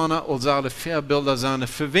junge Männer als alle Vorbilder sind,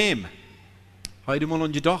 für wem? Heute mal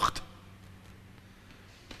an gedacht.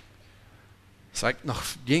 Sagt noch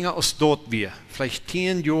jünger als dort wir, vielleicht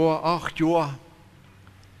 10 Jahre, 8 Jahre.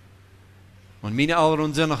 Und meine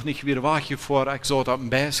Eltern sind noch nicht wieder wach vor, ich sagte auf dem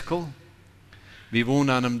Baskel. Wir wohnen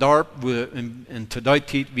an einem Dorf, wo in der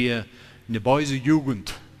Zeit wir in der Beise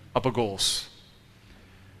Jugend abgegangen.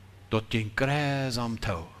 Dort ging Gräs am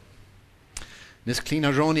Tau. Das kleine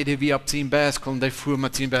Johnny, der wie ab 10 Baskel, und der fuhr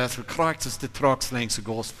mit 10 Baskel, kriegt es die Trucks längs der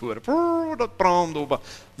Gas fuhr. Das braucht aber,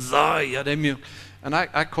 ja, der mir. Und ich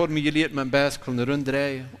habe mir gelehrt, mit dem Baskel eine Runde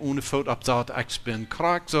drehen, ohne Foto abzahlt, ich bin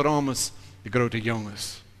kriegt so rames, die große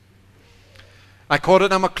Jungs. Ich hatte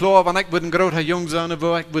es immer klar, wenn ich ein großer Jung sein,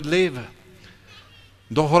 wo ich leben.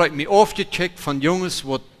 Und da habe ich mich oft gecheckt von Jungs,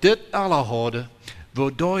 die das alle hadden, wo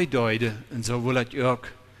die deuten, und so will ich auch.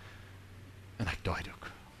 Und ich deute auch.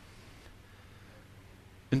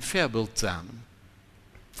 Ein Vorbild sein.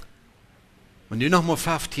 Wenn du noch mal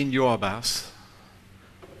 15 Jahre bist,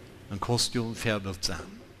 dann kannst du ein Vorbild sein.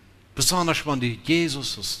 Besonders wenn du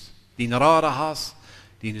Jesus, den Rader hast,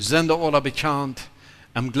 den Sender alle bekannt,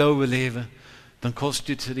 am Glauben leben, dann kannst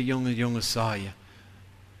du zu den jungen sagen,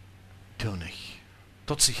 tu nicht.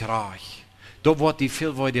 Dat sich reich. Dat wordt die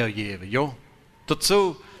veel weitergeben, ja. Dat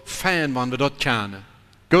so fein, wenn wir das kennen.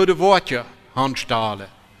 Gute Worte handstahlen.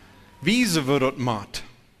 Wiese wir das macht.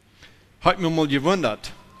 Hat mir mal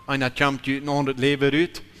gewundert. Einer kommt in 100 Leben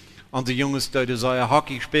raus. Und die Jungs, die sagen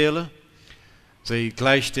Hockey spielen. Sie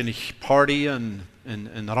gleichzeitig Party und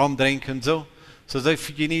Rum trinken und so. So sie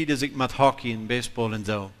verdienen sich mit Hockey und Baseball und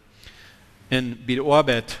so. Und bei der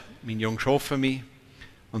Arbeit, mein Junge schafft für mich,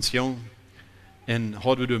 uns Jung, und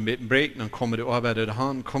hadden we met een break, dan komen de arbeider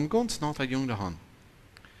daheim, kom ganz nach der Jung daheim.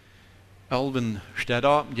 Elven steht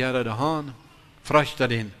op, gaat daheim, fragt er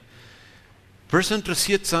den, wer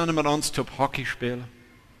interessiert zijn met ons op Hockey spelen?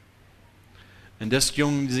 En das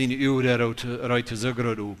Jung, zijn uren ruiten zo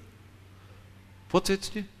groot op. Wat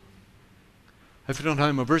zit je? Hij vroeg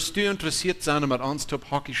hem, wer interessiert zijn met ons op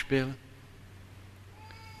Hockey spelen?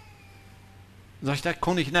 Sagt, das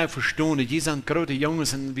kann ich nicht verstehen. Die sind große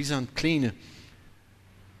Jungs und wir sind kleine.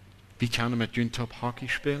 Wie kann mit ihnen Top Hockey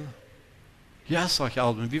spielen? Ja, sag ich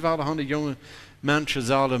Alben. Wie waren die jungen Menschen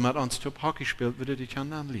sollen mit uns Top Hockey spielen? Würde die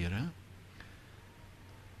können anlernen?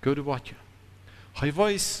 Gute Worte. Ich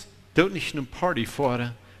weiß, dort nicht eine Party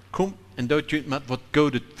fahren, kommt und dort tut mit was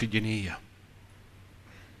Gutes für die Nähe.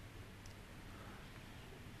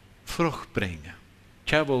 Frucht bringen.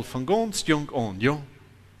 Ich habe von ganz jung an, ja.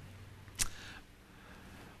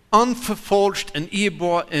 Unverfolgt und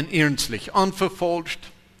ehrbar und ernstlich. Unverfolgt.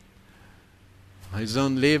 Hij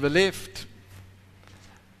zijn Leben lebt.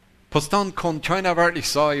 Pas dann kann keiner wirklich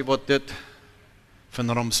sagen, was das für ein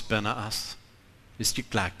Rumspinner ist. Ist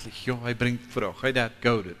gekläglich. Ja, er bringt Frucht. Er hat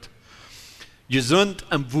Gott. Gesund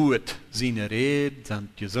am Wut. Seine Reden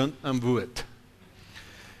sind gesund am Wut.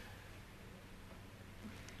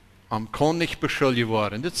 Am kann nicht beschuldigt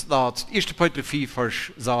werden. Das ist das. 1. Petrus 4,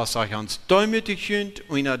 Vers 6 sagt uns, demütig sind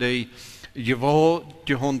und die Gewalt,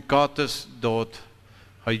 die Hand Gottes dort,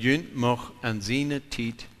 er jünt mag an seine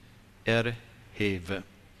Zeit erheben.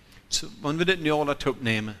 So, wenn wir das nicht alle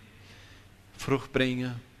nehmen, Frucht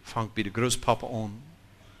bringen, fängt bei der Großpapa an,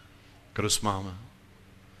 Großmama.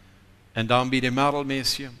 Und dann bei den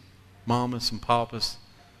Mädelmäßchen, Mamas und Papas.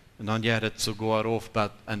 Und dann geht es sogar auf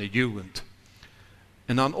an der Jugend.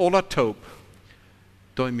 Und an alle Taub,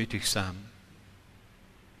 demütig sein.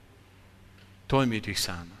 Demütig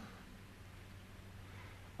sein.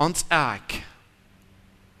 Ans Eck.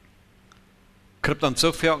 Kriegt dann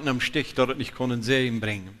so viel am Stich, dass es nicht können Segen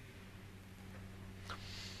bringen.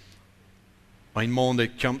 Ein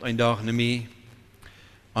Monat kommt ein Tag nicht mehr.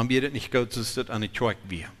 Und wir das nicht gut, dass das an der Kirche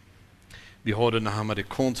wir. Wir hatten nachher die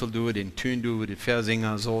Konsul durch, den Tün durch, die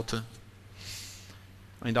Versinger sollte.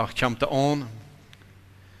 Ein Tag kommt er an.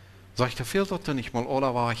 Sagt er, fehlt das nicht mal,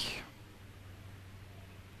 oder war ich?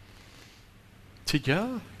 Sagt, ja,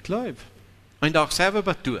 klar. Ein Tag selber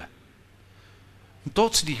was tun. Und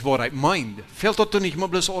plötzlich, was ich meinte, fehlt das nicht mal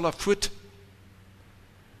bloß alle Fuß?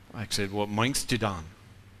 Ich sagte, was meinst du dann?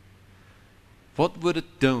 Was würde es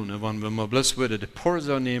tun, wenn wir mal bloß die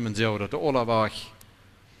Purse nehmen und sagen, dass alle war ich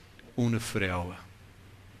ohne Frau?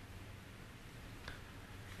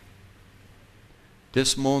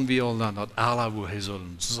 Das wollen wir all dann, dass alle, wo wir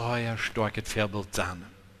sollen, sehr starkes Vorbild sein.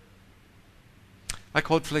 Ich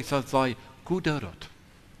wollte vielleicht sagen, gut dort.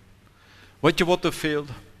 Weißt du, was da fehlt?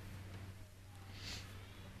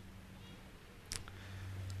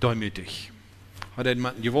 Demütig. Hat er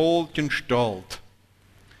mit gewollt gestellt.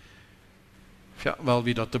 Ja, weil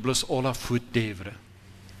wir das bloß alle Fuß deveren.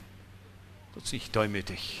 Das ist nicht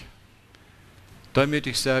demütig.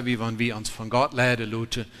 Demütig sei wie wenn wir uns von Gott leiden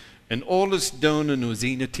lassen und alles tun nur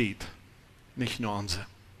seine Zeit. Nicht nur unsere.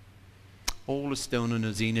 Alles tun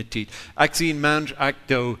nur seine Zeit. Ich sehe einen Mensch, ich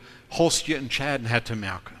da Hostje entscheiden hätte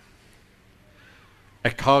merken.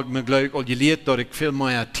 Ich habe mir gleich all gelehrt, dass ich viel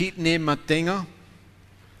mehr Zeit nehme mit Dingen.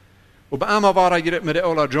 Op einmal war ich mit der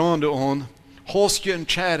Ola John an, Hostje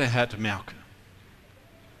entscheiden hätte merken.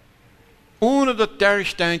 Ohne dat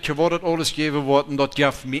dergesteintje wat het alles gegeven wordt, en dat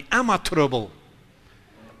gaf me immer trouble.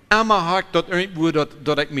 Immer had ik dat irgendwo,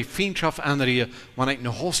 dat ik mijn vriendschap aanreed, wanneer ik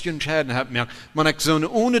een Hostje entscheiden heb merken. Wanneer ik zo'n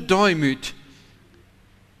ohne Duimut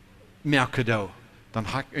merke da, dan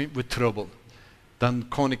had ik irgendwo trouble. Dan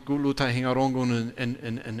kon ik goed laten hingen rondgaan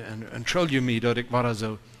en entschuldige me dat ik war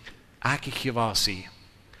zo akig was zie.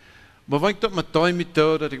 Maar wanneer ik dat met Duimut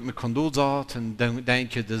doe, dat ik me kon doorzaten, dan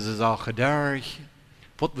denk je, dat is al gedurch.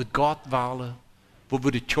 Wat wordt God willen? Wat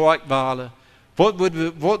wordt de kerk willen?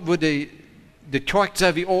 Wat wordt de kerk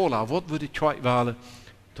zijn wie alle? Wat wordt de kerk willen?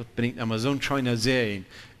 Dat brengt immer zo'n schöne Sehen.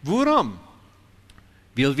 Waarom?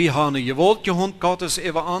 Weil wir haben een gewollte Hund Gottes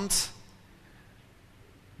über uns.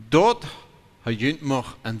 Dort hat jemand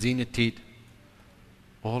mag an seine Zeit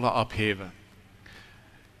alle abheben.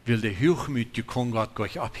 Weil der Hochmut, die kann Gott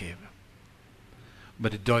gleich abheben. Aber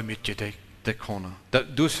der Demut, dat kan.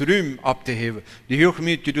 Dus ruim op te hebben. De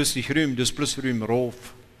hoogmeet, dus niet ruim, dus plus ruim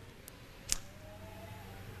roof.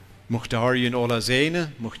 Mocht de Heer in alle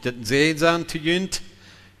zijn, mocht het een zee zijn te junt.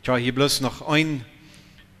 Ik heb hier bloß nog een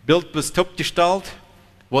beeld bloß opgesteld.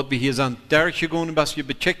 Wat we hier zijn teruggegaan, was je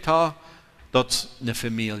becheckt hebben, dat is een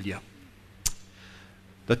familie.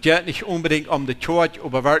 Dat gaat niet unbedingt om de kerk,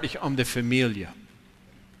 maar werkelijk om de familie.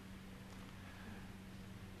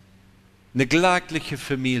 Een glückliche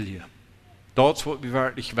Familie. Dat is wat we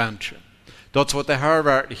werkelijk wensen. Dat is wat de Heer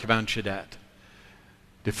werkelijk wensen dat.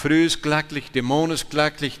 De vrouw is glücklich, de man is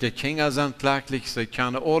glücklich, de kinderen zijn glücklich, ze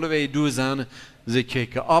kunnen allebei door zijn, ze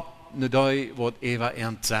kijken op naar dat wat Eva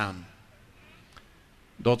eind zijn.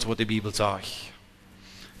 Dat is wat de Bibel zegt.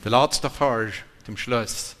 De laatste vers, zum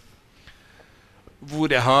Schluss. Wo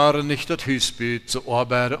de Heer niet het huis biedt, ze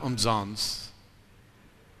arbeiden umsonst.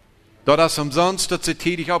 Dat is umsonst dat ze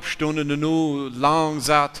tijdig opstonden en nu lang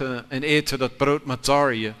zaten en eten dat brood met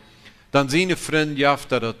zorgen. Dan zijn vriend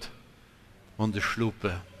jafte dat aan de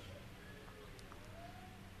sloepen.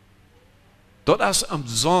 Dat is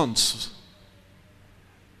umsonst,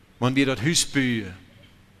 wanneer wir dat huis bouwen,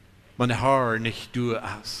 wanneer de Heer niet doet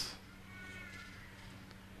is.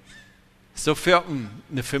 Zo fällt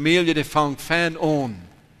eine Familie, die fängt fan an,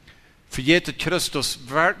 für Jesus Christus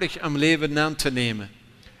wirklich am Leben anzunehmen.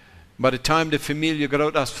 By the time de Familie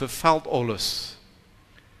groot is, verfällt alles.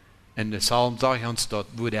 En de Psalm sagt uns dort,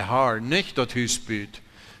 wo der Herr nicht das Haus baut.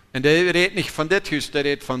 Und der redet nicht von dit Haus, der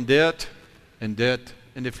redet von dit in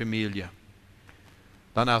der Familie.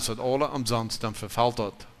 Dann ist es alle umsonst, dann verfällt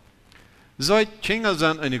das. Seid Kinder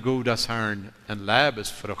sind eine gute Herrn, ein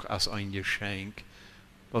Lebensfrucht als ein Geschenk.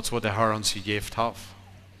 Das ist, was der Herr uns gegeben hat.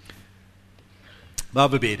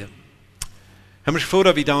 Maar we beten. Himmlische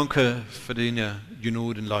Vater, wir danken für deine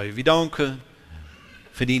Genade und Liebe. Wir danken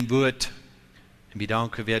für dein Wort. Und wir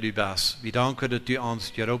danken, wer du bist. Wir danken, dass du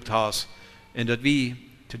uns gerobt hast und dass wir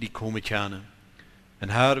zu dir kommen können. Und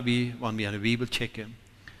Herr, wenn wir eine Bibel checken,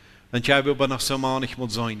 dann schauen wir aber noch so manchmal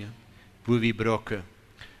sein, wo wir brauchen.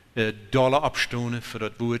 Dollar abstunden für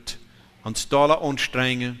das Wort, uns Dollar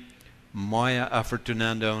anstrengen, mehr Effort zu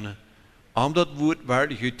nehmen, um das Wort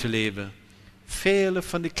wirklich zu leben. Viele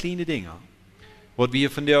von den kleinen Dingen. Wat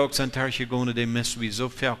wir von der auch sind hergegangen, die müssen wir so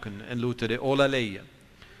verken und lassen die alle leben.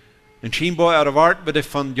 Und scheinbar erwarten wir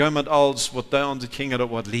von jemand als, was da unsere Kinder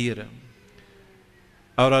dort leren.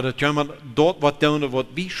 Oder dat jemand dort wat doen wat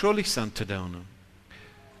wie schuldig sind zu doen.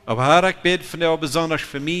 Aber Herr, ich bete von dir besonders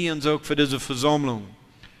für mich und auch für diese Versammlung.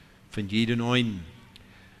 Von jedem einen.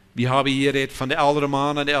 Wir haben hier jetzt von der älteren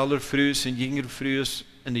Mann, der älteren Frühs und jüngeren Frühs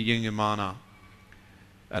und der jüngeren Mann.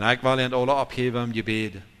 Und ich will ihnen alle abgeben im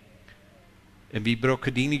Gebet. Und wir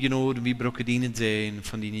brauchen deine Genade und wir brauchen deine Sehen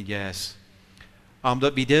von deinen Jes.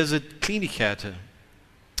 Omdat wir diese Kleinigkeiten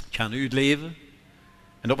können uitleven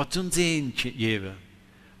und op zo'n zin geven.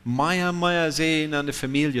 Meer sehen an den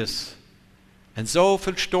Families. Und so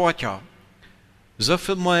viel Stortja, so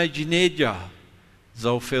viel mehr Genedia,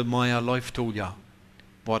 so viel mehr Läuftolja,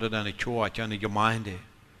 wurde eine Church, eine Gemeinde.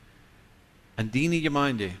 Und die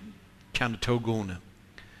Gemeinde kann togone.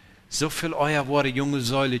 So viel euer Worte, junge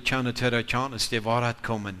Säule, kann der Chance der Wahrheit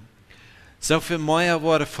kommen. So viel mehr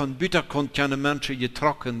Worte von Bütterkund, kann Menschen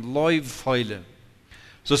getrocken, Läufeile.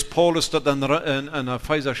 So ist Paulus dort in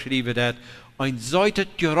Epheser schrieben, dass ein solches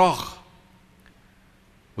Geruch,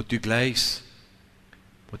 was du gleich,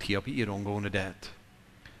 was hier bei ihr umgehen hat.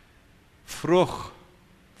 Frucht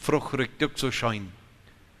rückt auch so schein.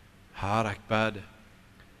 Herr, ich bete.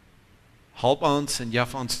 Halb uns und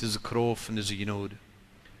jaff uns diese Kraft und diese Genade.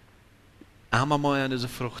 Einmal mal an diese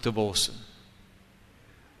Frucht zu wachsen.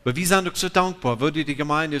 Aber wir sind auch so dankbar, weil die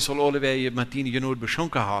Gemeinde soll alle Wege mit deiner Genade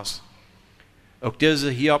beschenken hast. Auch diese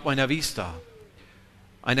hier auf meiner Vista.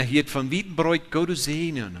 Einer hier von Wietenbräut, gute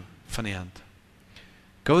Sehnen von ihnen.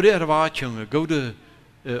 Gute Erwartungen, gute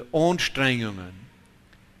Anstrengungen.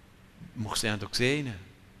 Mocht sie auch sehen,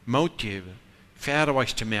 Mut geben, verder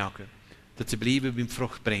zu merken, dass sie bleiben beim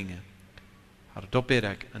Frucht bringen. Herr, das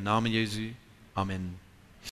bitte ich im Namen Jesu. Amen.